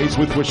on Ice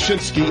with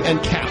Wyshynski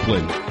and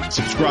Kaplan.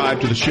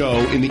 Subscribe to the show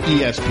in the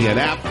ESPN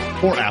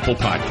app or Apple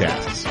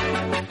Podcasts.